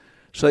debt,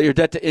 so that your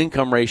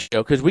debt-to-income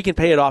ratio – because we can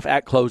pay it off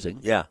at closing.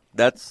 Yeah,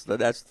 that's the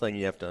thing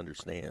you have to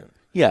understand.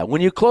 Yeah,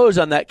 when you close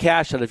on that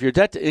cash out, if your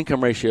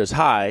debt-to-income ratio is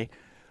high,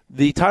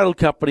 the title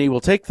company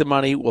will take the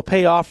money, will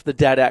pay off the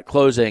debt at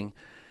closing.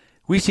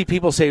 We see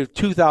people save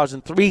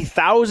 $2,000,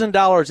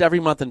 $3,000 every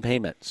month in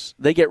payments.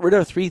 They get rid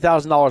of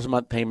 $3,000 a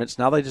month payments.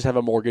 Now they just have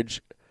a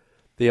mortgage.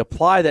 They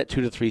apply that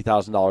 $2,000 to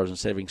 $3,000 in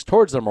savings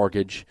towards their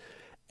mortgage.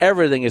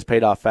 Everything is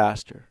paid off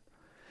faster.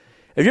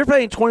 If you're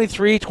paying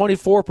 23%,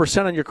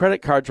 24% on your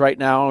credit cards right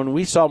now, and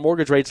we saw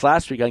mortgage rates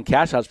last week on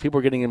cash outs, people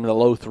were getting in the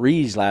low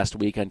threes last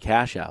week on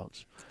cash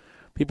outs.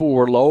 People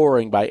were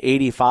lowering by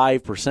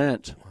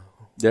 85%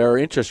 their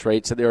interest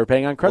rates that they were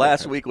paying on credit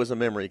cards. Last week was a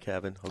memory,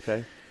 Kevin,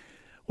 okay?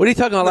 What are you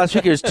talking about last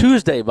week? It was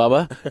Tuesday,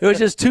 Bubba. It was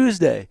just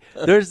Tuesday.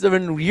 There's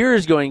been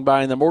years going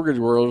by in the mortgage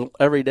world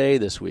every day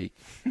this week.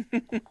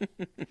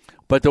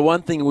 But the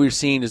one thing we've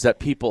seen is that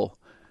people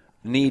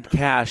need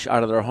cash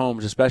out of their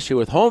homes, especially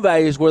with home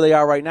values where they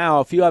are right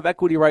now. If you have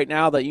equity right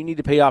now that you need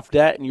to pay off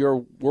debt and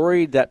you're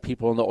worried that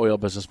people in the oil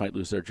business might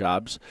lose their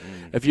jobs,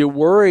 if you're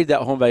worried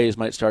that home values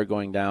might start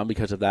going down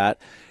because of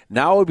that,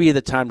 now would be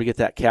the time to get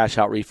that cash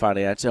out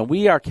refinance. And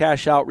we are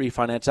cash out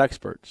refinance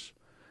experts.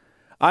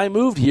 I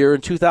moved here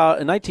in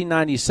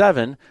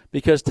 1997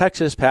 because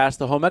Texas passed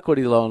the home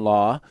equity loan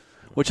law,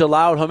 which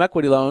allowed home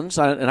equity loans,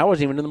 and I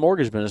wasn't even in the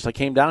mortgage business. I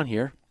came down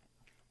here,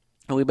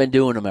 and we've been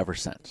doing them ever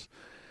since.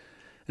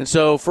 And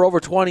so for over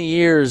 20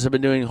 years, I've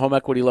been doing home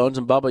equity loans,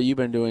 and Bubba, you've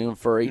been doing them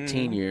for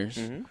 18 years.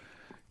 Mm-hmm.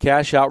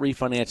 Cash out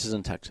refinances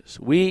in Texas.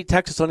 We,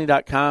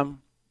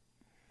 TexasLending.com,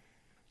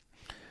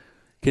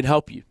 can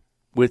help you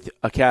with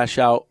a cash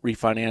out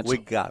refinance. We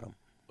got them.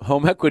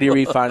 Home equity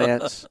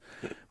refinance.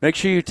 Make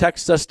sure you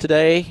text us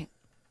today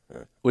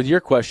with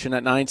your question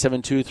at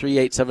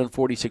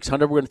 972-387-4600.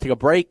 We're going to take a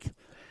break,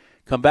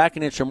 come back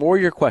and answer more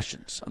of your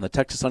questions on the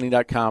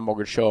TexasLending.com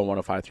Mortgage Show on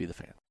 105.3 The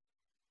Fan.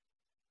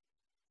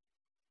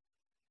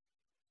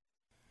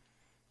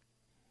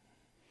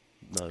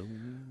 No.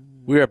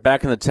 We are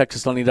back in the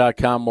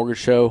TexasLending.com Mortgage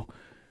Show.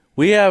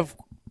 We have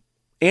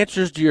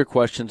answers to your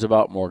questions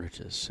about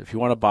mortgages. If you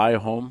want to buy a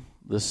home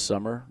this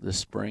summer, this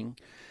spring,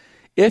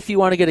 if you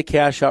want to get a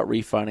cash out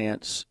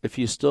refinance, if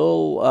you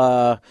still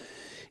are,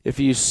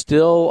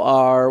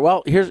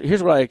 well,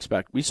 here's what I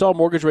expect. We saw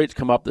mortgage rates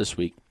come up this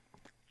week.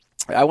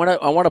 I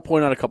want to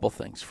point out a couple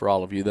things for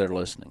all of you that are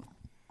listening.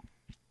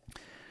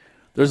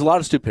 There's a lot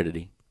of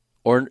stupidity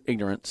or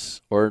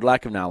ignorance or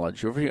lack of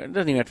knowledge. It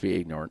doesn't even have to be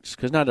ignorance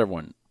because not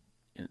everyone.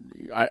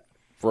 I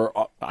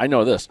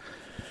know this.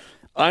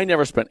 I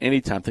never spent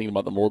any time thinking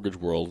about the mortgage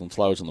world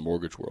until I was in the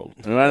mortgage world,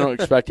 and I don't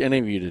expect any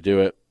of you to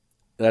do it.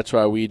 That's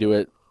why we do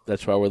it.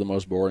 That's why we're the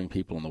most boring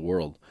people in the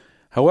world.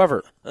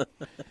 However,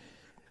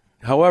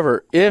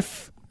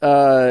 if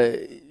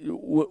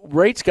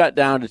rates got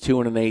down to 2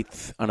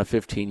 1/8 on a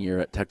 15-year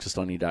at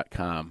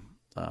TexasLending.com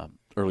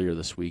earlier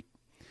this week,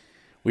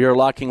 we are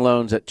locking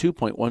loans at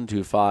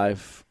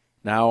 2.125.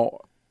 Now,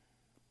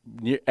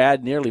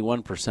 add nearly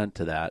 1%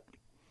 to that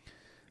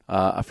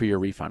for your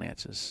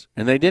refinances.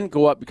 And they didn't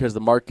go up because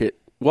the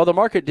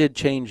market did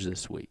change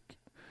this week.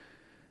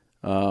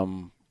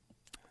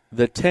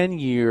 The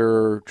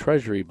 10-year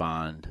Treasury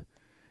bond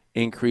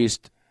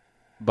increased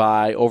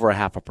by over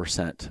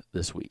 0.5%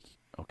 this week,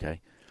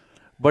 okay?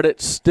 But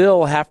it's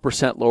still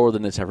 0.5% lower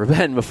than it's ever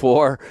been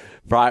before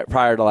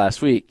prior to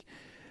last week.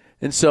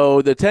 And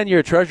so the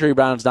 10-year Treasury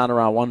bond's down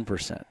around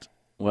 1%.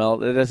 Well,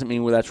 that doesn't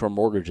mean that's where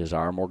mortgages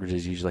are.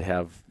 Mortgages usually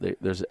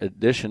there's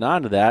addition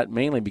onto that,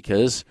 mainly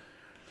because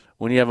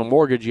when you have a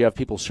mortgage, you have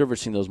people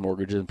servicing those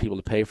mortgages and people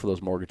to pay for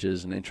those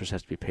mortgages, and interest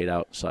has to be paid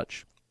out and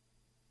such.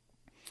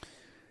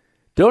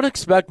 Don't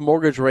expect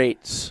mortgage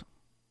rates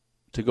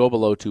to go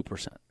below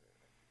 2%. I'm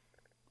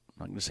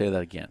not going to say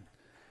that again.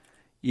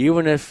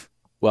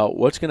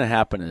 What's going to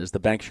happen is the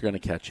banks are going to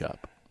catch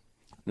up.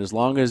 And as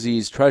long as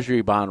these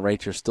Treasury bond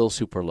rates are still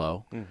super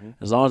low,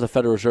 as long as the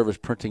Federal Reserve is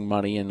printing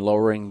money and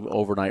lowering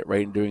overnight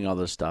rate and doing all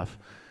this stuff,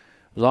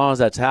 as long as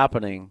that's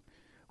happening,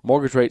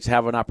 mortgage rates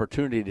have an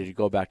opportunity to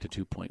go back to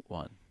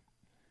 2.1.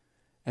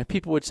 And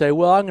people would say,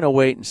 well, I'm going to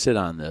wait and sit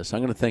on this.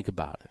 I'm going to think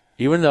about it.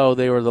 Even though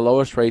they were the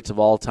lowest rates of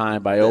all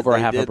time by over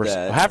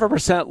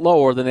 0.5%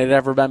 lower than they'd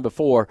ever been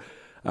before,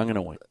 I'm going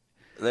to wait.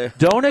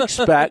 Don't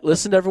expect,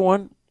 listen to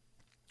everyone,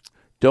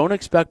 don't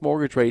expect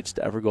mortgage rates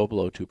to ever go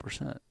below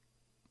 2%.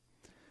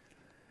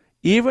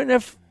 Even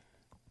if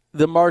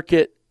the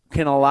market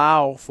can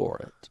allow for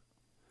it.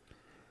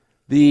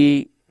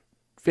 The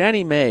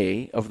Fannie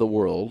Mae of the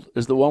world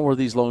is the one where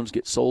these loans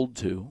get sold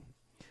to,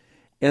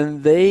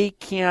 and they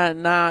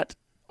cannot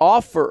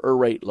offer a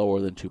rate lower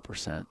than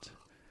 2%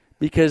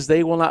 because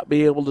they will not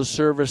be able to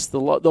service the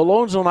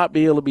loans will not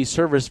be able to be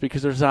serviced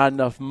because there's not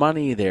enough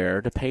money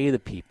there to pay the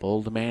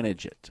people to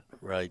manage it.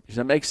 Right. Does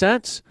that make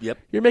sense? Yep.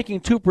 You're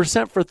making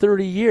 2% for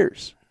 30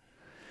 years.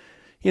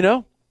 You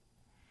know?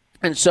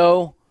 And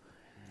so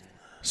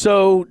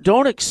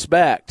don't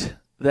expect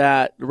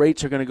that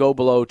rates are going to go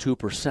below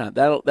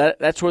 2%.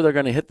 That's where they're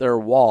going to hit their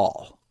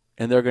wall,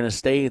 and they're going to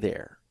stay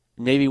there.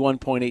 Maybe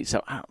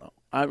 1.87. I don't know.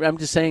 I'm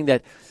just saying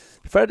that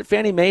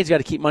Fannie Mae's got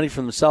to keep money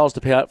for themselves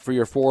to pay out for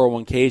your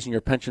 401ks and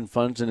your pension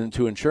funds and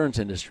into insurance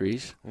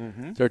industries.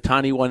 Mm-hmm. They're a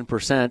tiny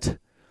 1%.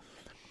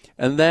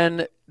 And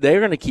then they're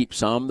going to keep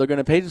some. They're going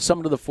to pay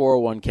some to the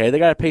 401k. They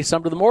got to pay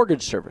some to the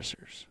mortgage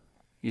servicers.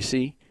 You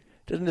see?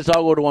 It doesn't just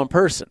all go to one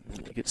person.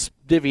 It gets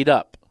divvied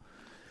up.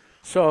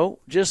 So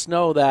just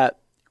know that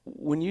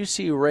when you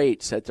see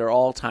rates at their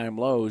all-time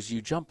lows,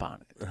 you jump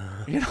on it.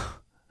 You know.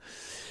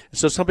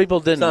 So some people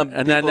didn't,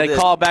 and then they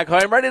call back,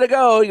 I'm ready to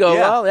go. You go,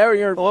 well, there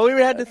you're. Well, we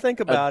had to think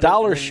about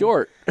 $1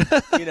 short.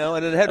 You know,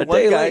 and it had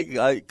one guy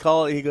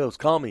he goes,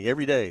 call me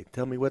every day.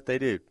 Tell me what they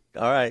do.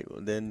 All right.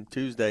 Well, then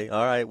Tuesday,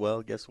 all right,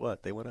 well, guess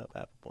what? They went up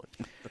half a point.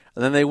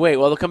 And then they wait.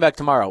 Well, they'll come back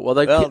tomorrow. Well,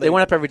 they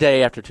went up every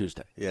day after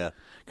Tuesday. Yeah.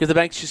 Because the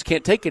banks just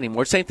can't take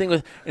anymore. Same thing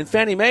with, and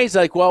Fannie Mae's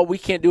like, well, we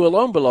can't do a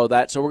loan below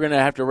that, so we're going to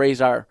have to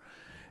raise our.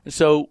 And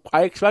so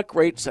I expect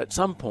rates at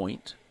some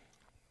point,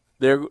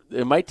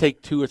 it might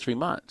take 2 or 3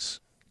 months.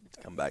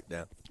 Come back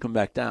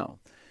down.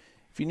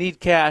 If you need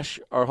cash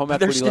or home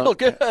equity, they're still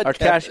good. Our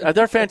cash,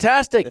 they're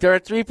fantastic. They're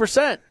at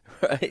 3%.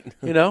 Right.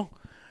 You know,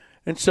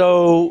 and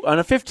so on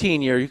a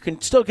 15-year, you can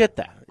still get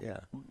that. Yeah.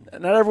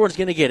 Not everyone's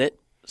going to get it.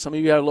 Some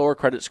of you have lower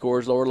credit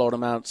scores, lower loan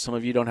amounts. Some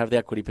of you don't have the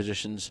equity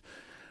positions.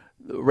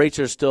 The rates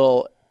are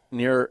still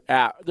they're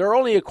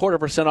only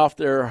 0.25% off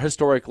their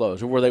historic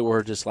lows, or where they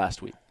were just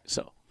last week.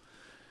 So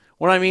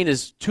what I mean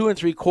is 2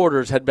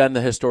 3/4 had been the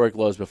historic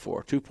lows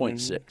before,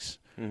 2.6.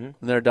 Mm-hmm. And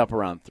they're up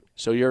around 3.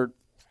 So you're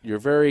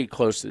very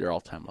close to your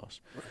all-time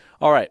lows. Right.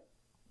 All right.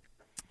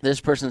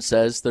 This person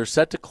says they're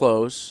set to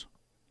close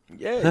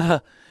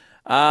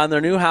on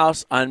their new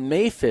house on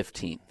May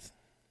 15th.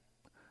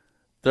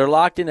 They're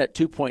locked in at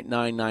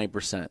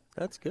 2.99%.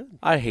 That's good.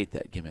 I hate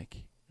that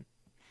gimmick.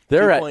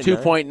 They're at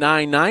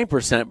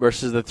 2.99%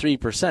 versus the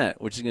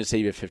 3%, which is going to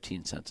save you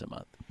 15 cents a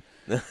month.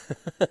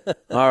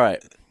 All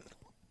right.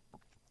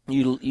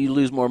 You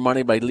lose more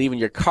money by leaving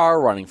your car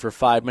running for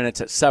 5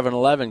 minutes at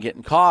 7-Eleven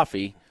getting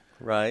coffee,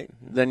 right?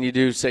 Than you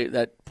do say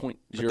that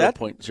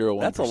 0.01%.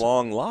 That's a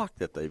long lock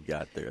that they've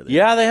got there.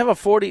 Yeah, they have a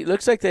 40.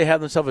 Looks like they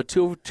have themselves a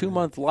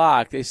two-month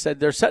lock. They said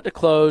they're set to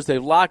close.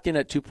 They've locked in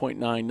at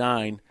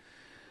 2.99.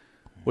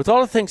 With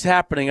all the things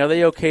happening, are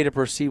they okay to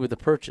proceed with the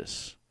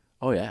purchase?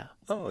 Oh yeah.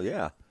 Oh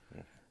yeah.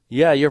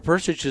 Yeah, your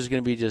purchase is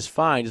going to be just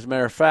fine. As a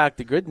matter of fact,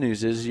 the good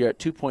news is you're at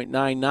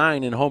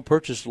 2.99, and home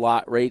purchase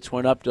lot rates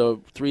went up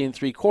to 3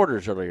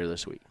 3/4 earlier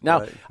this week.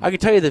 Now, right. I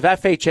can tell you that the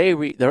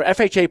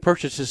FHA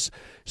purchase is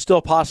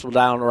still possible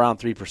down around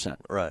 3%.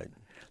 Right.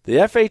 The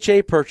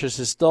FHA purchase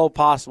is still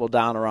possible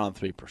down around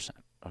 3%.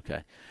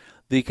 Okay.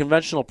 The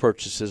conventional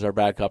purchases are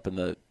back up in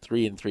the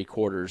 3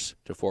 3/4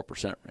 to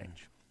 4%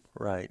 range.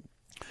 Right.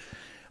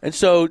 And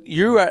so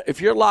if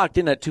you're locked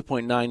in at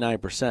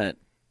 2.99%.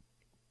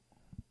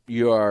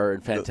 You are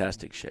in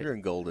fantastic shape. You're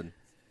in golden.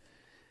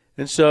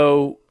 And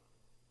so,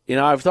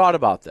 I've thought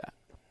about that.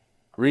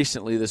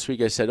 Recently, this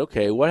week, I said,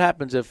 okay, what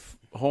happens if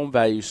home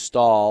values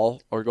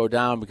stall or go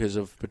down because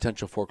of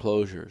potential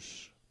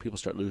foreclosures? People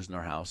start losing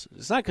their houses.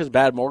 It's not because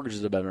bad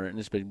mortgages have been written.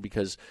 It's been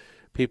because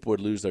people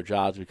would lose their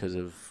jobs because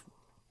of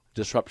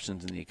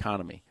disruptions in the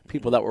economy.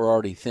 People that were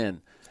already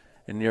thin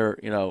and you're,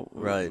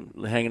 right.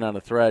 hanging on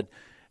a thread,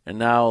 and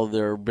now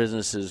their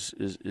business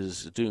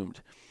is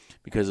doomed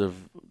because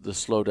of the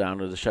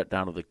slowdown or the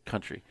shutdown of the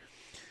country.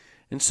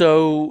 And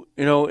so,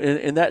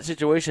 in that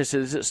situation, I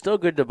said, is it still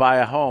good to buy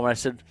a home? I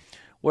said,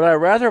 would I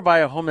rather buy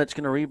a home that's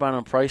going to rebound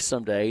in price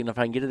someday, and if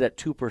I can get it at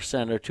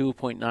 2% or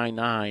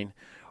 2.99,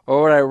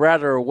 or would I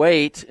rather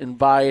wait and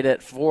buy it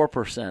at 4% or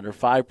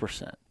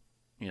 5%?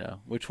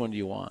 Which one do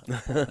you want?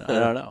 I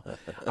don't know.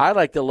 I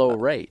like the low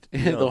rate.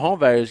 The home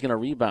value is going to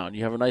rebound.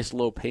 You have a nice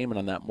low payment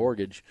on that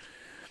mortgage,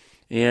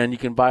 and you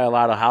can buy a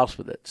lot of house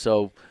with it.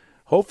 So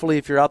hopefully,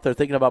 if you're out there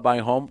thinking about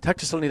buying a home,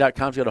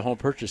 TexasLending.com's got a home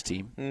purchase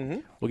team. Mm-hmm.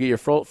 We'll get you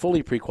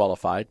fully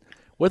pre-qualified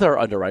with our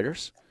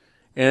underwriters.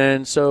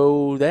 And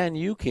so then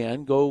you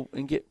can go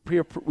and get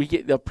we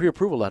get the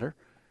pre-approval letter,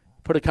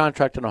 put a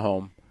contract on a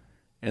home,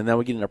 and then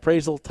we get an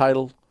appraisal,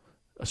 title,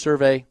 a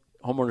survey,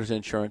 homeowners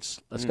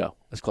insurance. Let's go.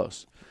 Let's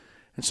close.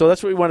 And so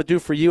that's what we want to do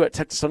for you at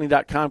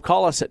TexasLending.com.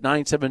 Call us at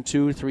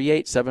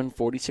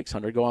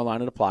 972-387-4600. Go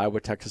online and apply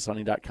with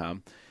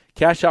TexasLending.com.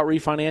 Cash out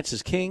refinance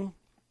is king.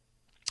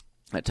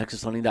 at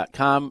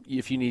TexasLending.com.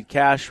 If you need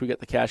cash, we got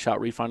the cash out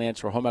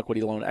refinance. We're home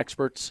equity loan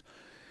experts,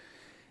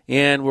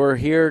 and we're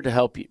here to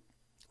help you.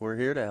 We're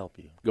here to help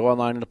you. Go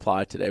online and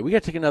apply today. We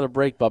got to take another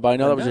break, Bubba. I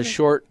know that was a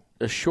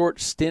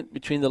short stint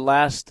between the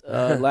last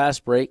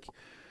break,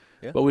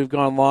 yeah. But we've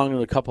gone long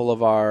in a couple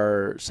of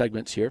our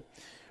segments here.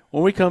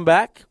 When we come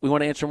back, we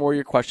want to answer more of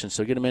your questions,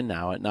 so get them in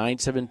now at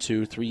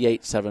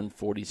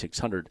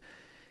 972-387-4600.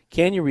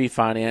 Can you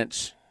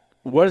refinance?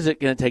 What is it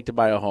going to take to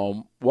buy a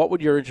home? What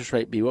would your interest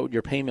rate be? What would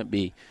your payment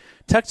be?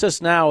 Text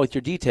us now with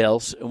your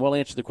details, and we'll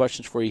answer the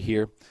questions for you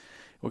here.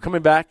 We're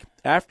coming back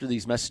after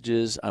these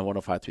messages on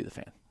 105.3 The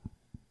Fan.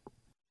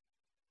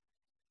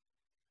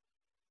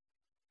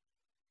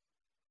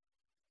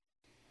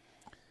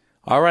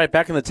 All right,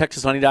 back in the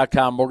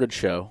TexasMoney.com Mortgage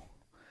Show.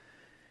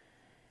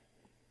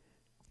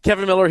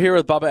 Kevin Miller here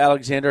with Bubba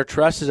Alexander.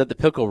 Tress is at the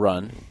Pickle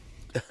Run.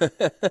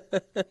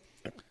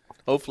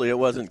 Hopefully it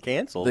wasn't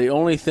canceled. The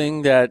only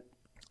thing that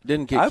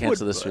didn't get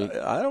canceled this week.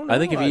 I don't know. I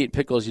think if you eat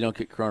pickles, you don't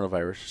get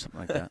coronavirus or something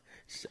like that.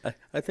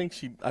 I think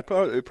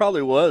it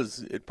probably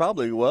was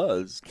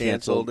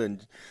canceled,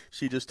 and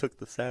she just took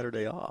the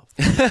Saturday off.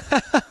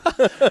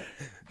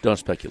 Don't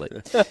speculate.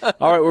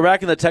 All right, we're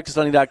back in the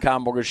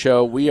TexasLending.com Mortgage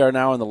Show. We are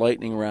now in the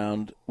lightning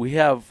round. We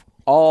have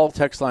all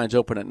text lines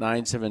open at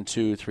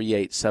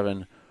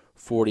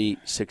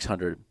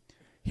 972-387-4600.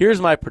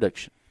 Here's my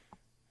prediction.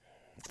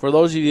 For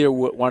those of you that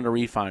want to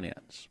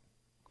refinance,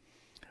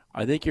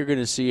 I think you're going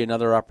to see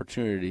another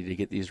opportunity to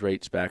get these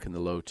rates back in the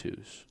low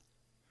twos.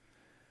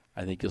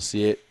 I think you'll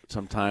see it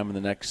sometime in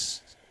the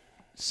next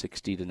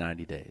 60 to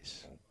 90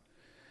 days.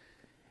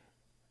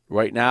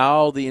 Right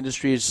now, the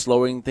industry is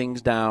slowing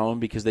things down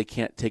because they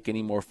can't take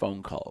any more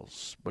phone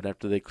calls. But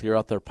after they clear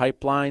out their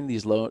pipeline,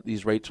 these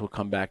rates will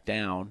come back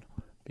down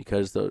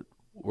because the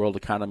world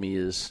economy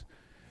is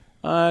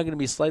going to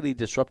be slightly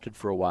disrupted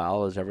for a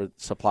while as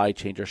supply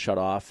chains are shut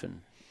off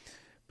and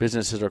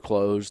businesses are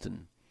closed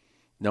and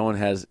no one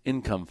has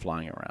income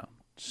flying around.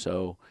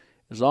 So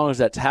as long as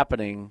that's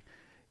happening,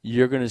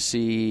 you're going to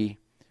see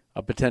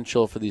a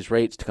potential for these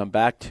rates to come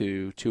back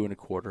to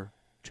 2.25%,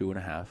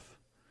 2.5%.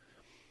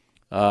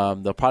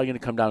 They're probably going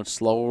to come down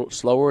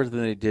slower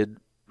than they did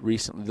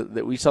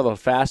recently. We saw the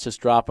fastest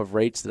drop of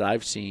rates that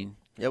I've seen.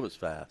 It was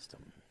fast.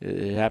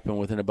 It happened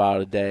within about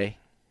a day.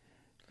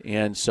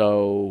 And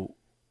so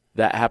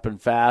that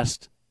happened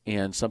fast,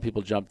 and some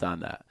people jumped on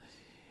that.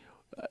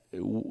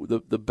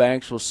 The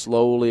banks will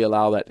slowly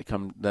allow that to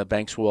come. The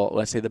banks will,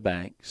 let's say the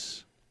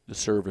banks, the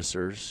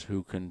servicers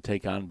who can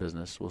take on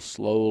business, will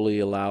slowly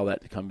allow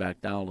that to come back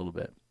down a little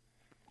bit.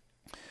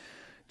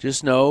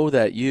 Just know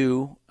that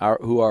you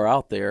who are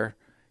out there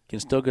can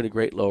still get a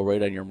great low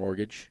rate on your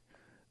mortgage,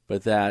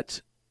 but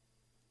that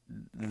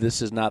this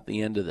is not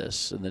the end of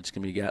this, and it's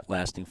going to be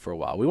lasting for a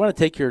while. We want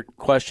to take your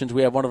questions.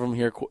 We have one of them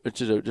here,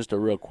 which is just a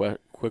real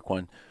quick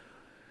one.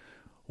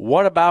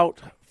 What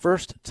about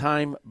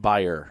first-time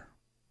buyer?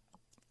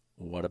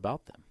 What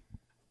about them?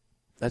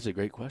 That's a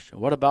great question.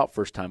 What about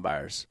first-time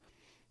buyers?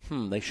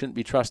 They shouldn't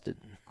be trusted.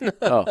 Maybe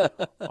they want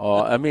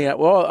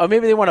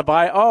to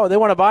buy. Oh, they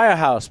want to buy a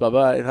house,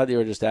 Bubba. I thought you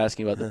were just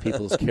asking about the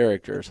people's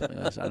character or something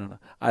else.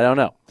 I don't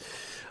know.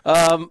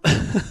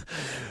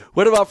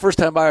 What about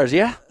first-time buyers?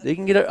 Yeah, they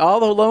can get it. All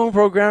the loan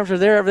programs are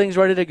there. Everything's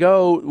ready to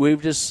go.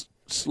 We've just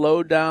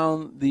slowed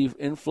down the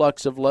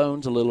influx of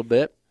loans a little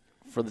bit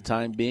for the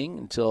time being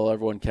until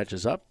everyone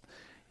catches up.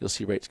 You'll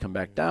see rates come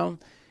back down.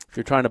 If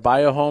you're trying to buy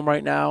a home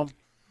right now,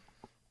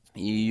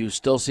 you're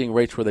still seeing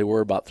rates where they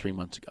were about 3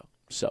 months ago.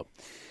 So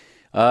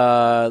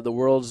the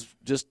world's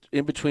just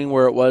in between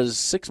where it was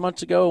 6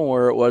 months ago and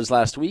where it was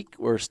last week.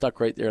 We're stuck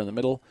right there in the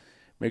middle.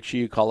 Make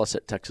sure you call us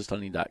at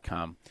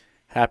TexasLending.com.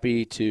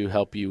 Happy to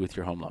help you with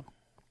your home loan.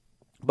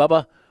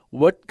 Bubba,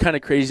 what kind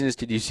of craziness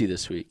did you see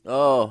this week?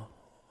 Oh,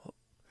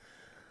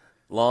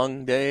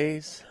 long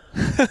days.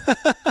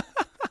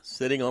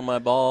 Sitting on my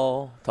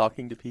ball,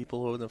 talking to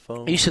people over the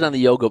phone. You sit on the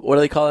yoga. What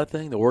do they call that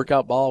thing? The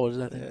workout ball? What is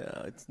that thing?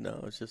 Yeah, it's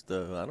just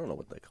I don't know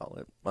what they call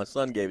it. My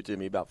son gave it to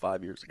me about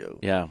 5 years ago.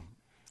 Yeah.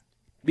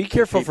 Be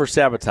careful for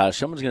sabotage.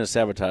 Someone's going to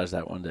sabotage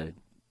that one day.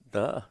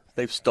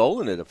 They've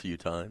stolen it a few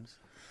times.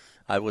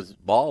 I was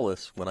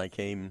ballless when I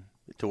came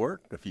to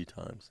work a few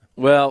times.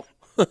 Well,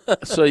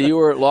 so you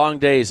were long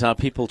days, huh?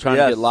 People trying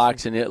to get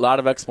locks and a lot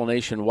of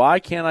explanation. Why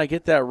can't I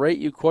get that rate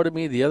you quoted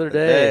me the other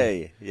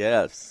day?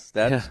 Yes.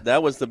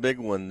 That was the big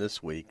one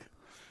this week.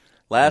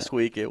 Last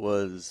week it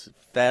was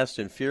Fast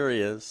and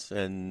Furious,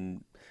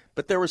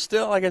 but there was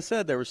still, like I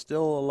said, a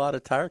lot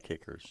of tire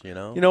kickers, You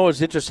know what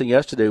was interesting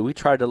yesterday? We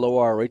tried to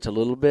lower our rates a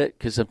little bit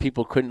because some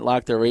people couldn't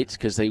lock their rates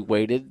because they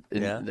waited.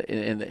 And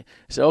they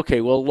said,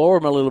 okay, we'll lower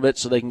them a little bit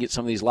so they can get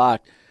some of these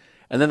locked.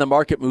 And then the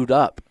market moved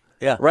up.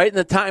 Yeah. Right in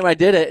the time I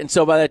did it. And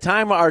so by the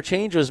time our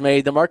change was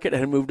made, the market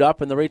had moved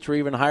up and the rates were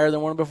even higher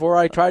than one before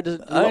I tried to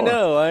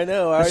lower. I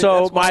know.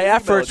 So my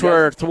efforts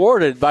were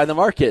thwarted by the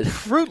market.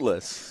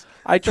 Fruitless.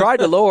 I tried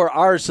to lower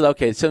ours. So,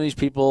 okay, some of these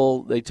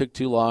people, they took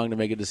too long to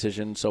make a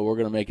decision, so we're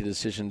going to make a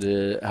decision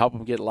to help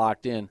them get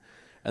locked in.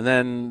 And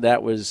then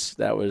that was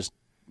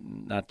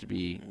not to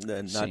be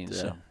seen.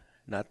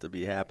 Not to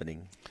be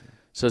happening.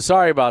 So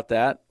sorry about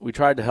that. We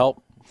tried to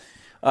help.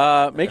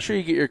 Make sure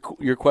you get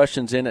your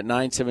questions in at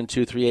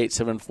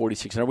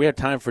 972-387-4600. We have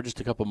time for just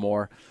a couple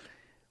more.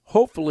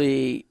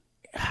 Hopefully,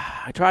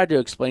 I tried to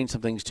explain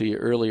some things to you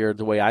earlier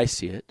the way I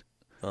see it.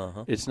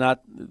 Uh-huh. It's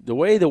not the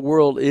way the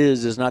world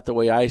is not the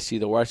way I see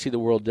the world. I see the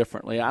world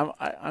differently. I'm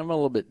a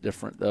little bit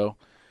different though,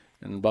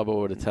 and Bubba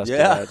would attest to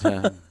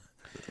that.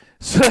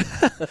 So,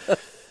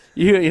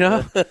 you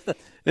know,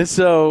 and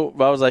so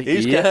I was like,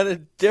 he's kind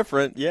of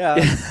different,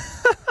 yeah.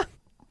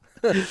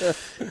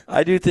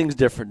 I do things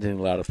different than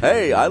a lot of people.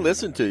 Hey, I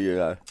listen to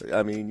you.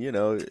 I mean, you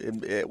know,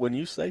 when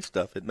you say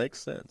stuff, it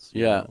makes sense.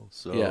 Yeah.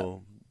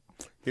 So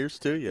here's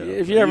to you.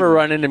 If you ever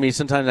run into me,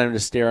 sometimes I'm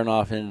just staring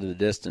off into the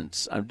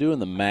distance. I'm doing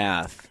the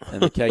math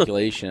and the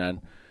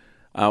calculation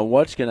on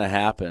what's going to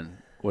happen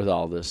with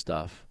all this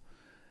stuff.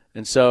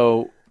 And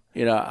so,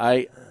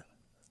 I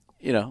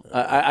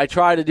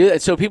try to do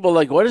that. So people are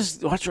like,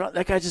 what's wrong?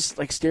 That guy just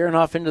like staring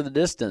off into the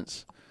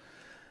distance.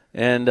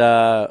 And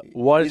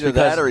what is either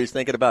that or he's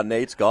thinking about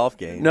Nate's golf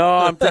game? No,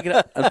 I'm thinking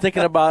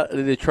about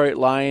the Detroit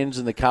Lions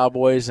and the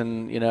Cowboys,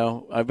 and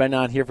I've been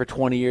on here for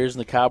 20 years,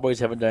 and the Cowboys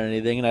haven't done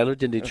anything. And I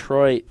lived in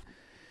Detroit.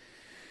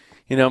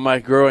 My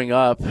growing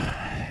up,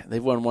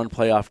 they've won one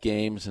playoff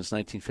game since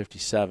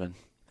 1957.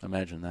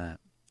 Imagine that.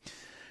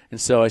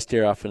 And so I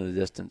stare off into the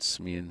distance.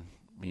 Me and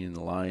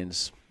the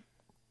Lions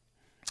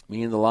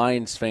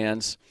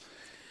fans.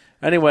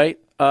 Anyway,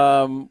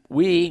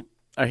 we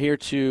are here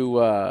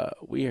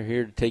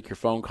to take your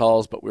phone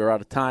calls, but we're out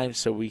of time,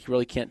 so we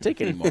really can't take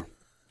any more.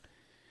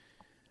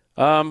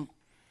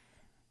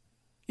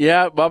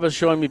 Yeah, Bubba's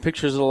showing me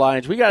pictures of the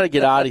Lions. We got to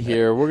get out of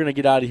here. We're going to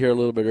get out of here a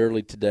little bit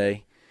early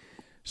today,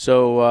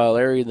 so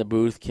Larry in the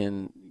booth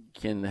can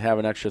have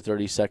an extra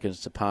 30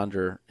 seconds to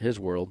ponder his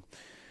world.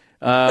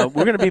 We're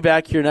going to be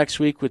back here next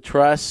week with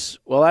Truss.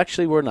 Well,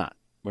 actually, we're not.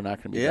 We're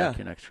not going to be back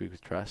here next week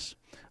with Truss.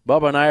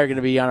 Bubba and I are going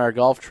to be on our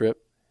golf trip,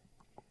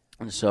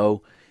 and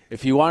so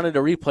if you wanted a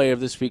replay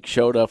of this week's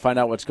show to find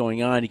out what's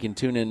going on, you can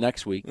tune in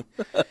next week.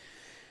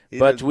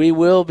 But we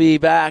will be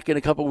back in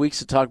a couple of weeks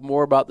to talk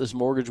more about this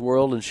mortgage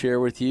world and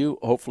share with you.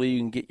 Hopefully you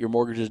can get your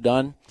mortgages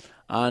done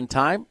on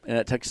time. And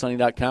at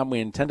TexasLending.com, we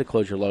intend to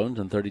close your loans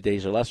in 30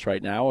 days or less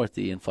right now with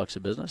the influx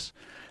of business.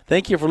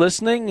 Thank you for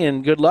listening,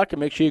 and good luck.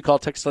 And make sure you call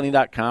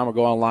TexasLending.com or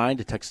go online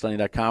to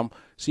TexasLending.com.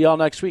 See you all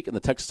next week in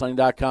the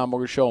TexasLending.com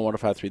Mortgage Show on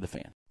 105.3 The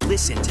Fan.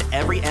 Listen to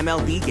every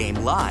MLB game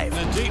live.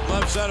 In the deep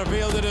left center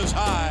field, it is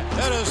high,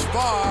 it is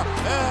far,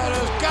 it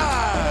is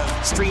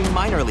gone. Stream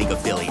minor league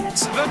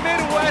affiliates. The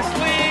Midwest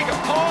League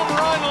home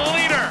run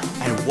leader.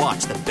 And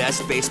watch the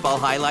best baseball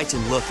highlights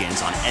and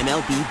look-ins on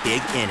MLB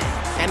Big Inning.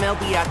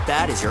 MLB At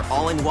Bat is your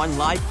all-in-one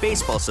live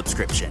baseball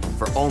subscription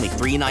for only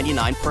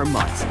 $3.99 per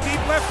month.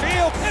 Deep left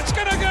field, it's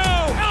gonna go.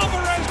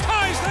 Alvarez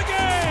ties the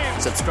game.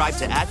 Subscribe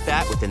to At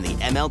Bat within the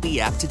MLB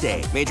app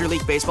today. Major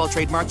League Baseball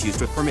trademarks used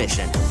with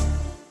permission.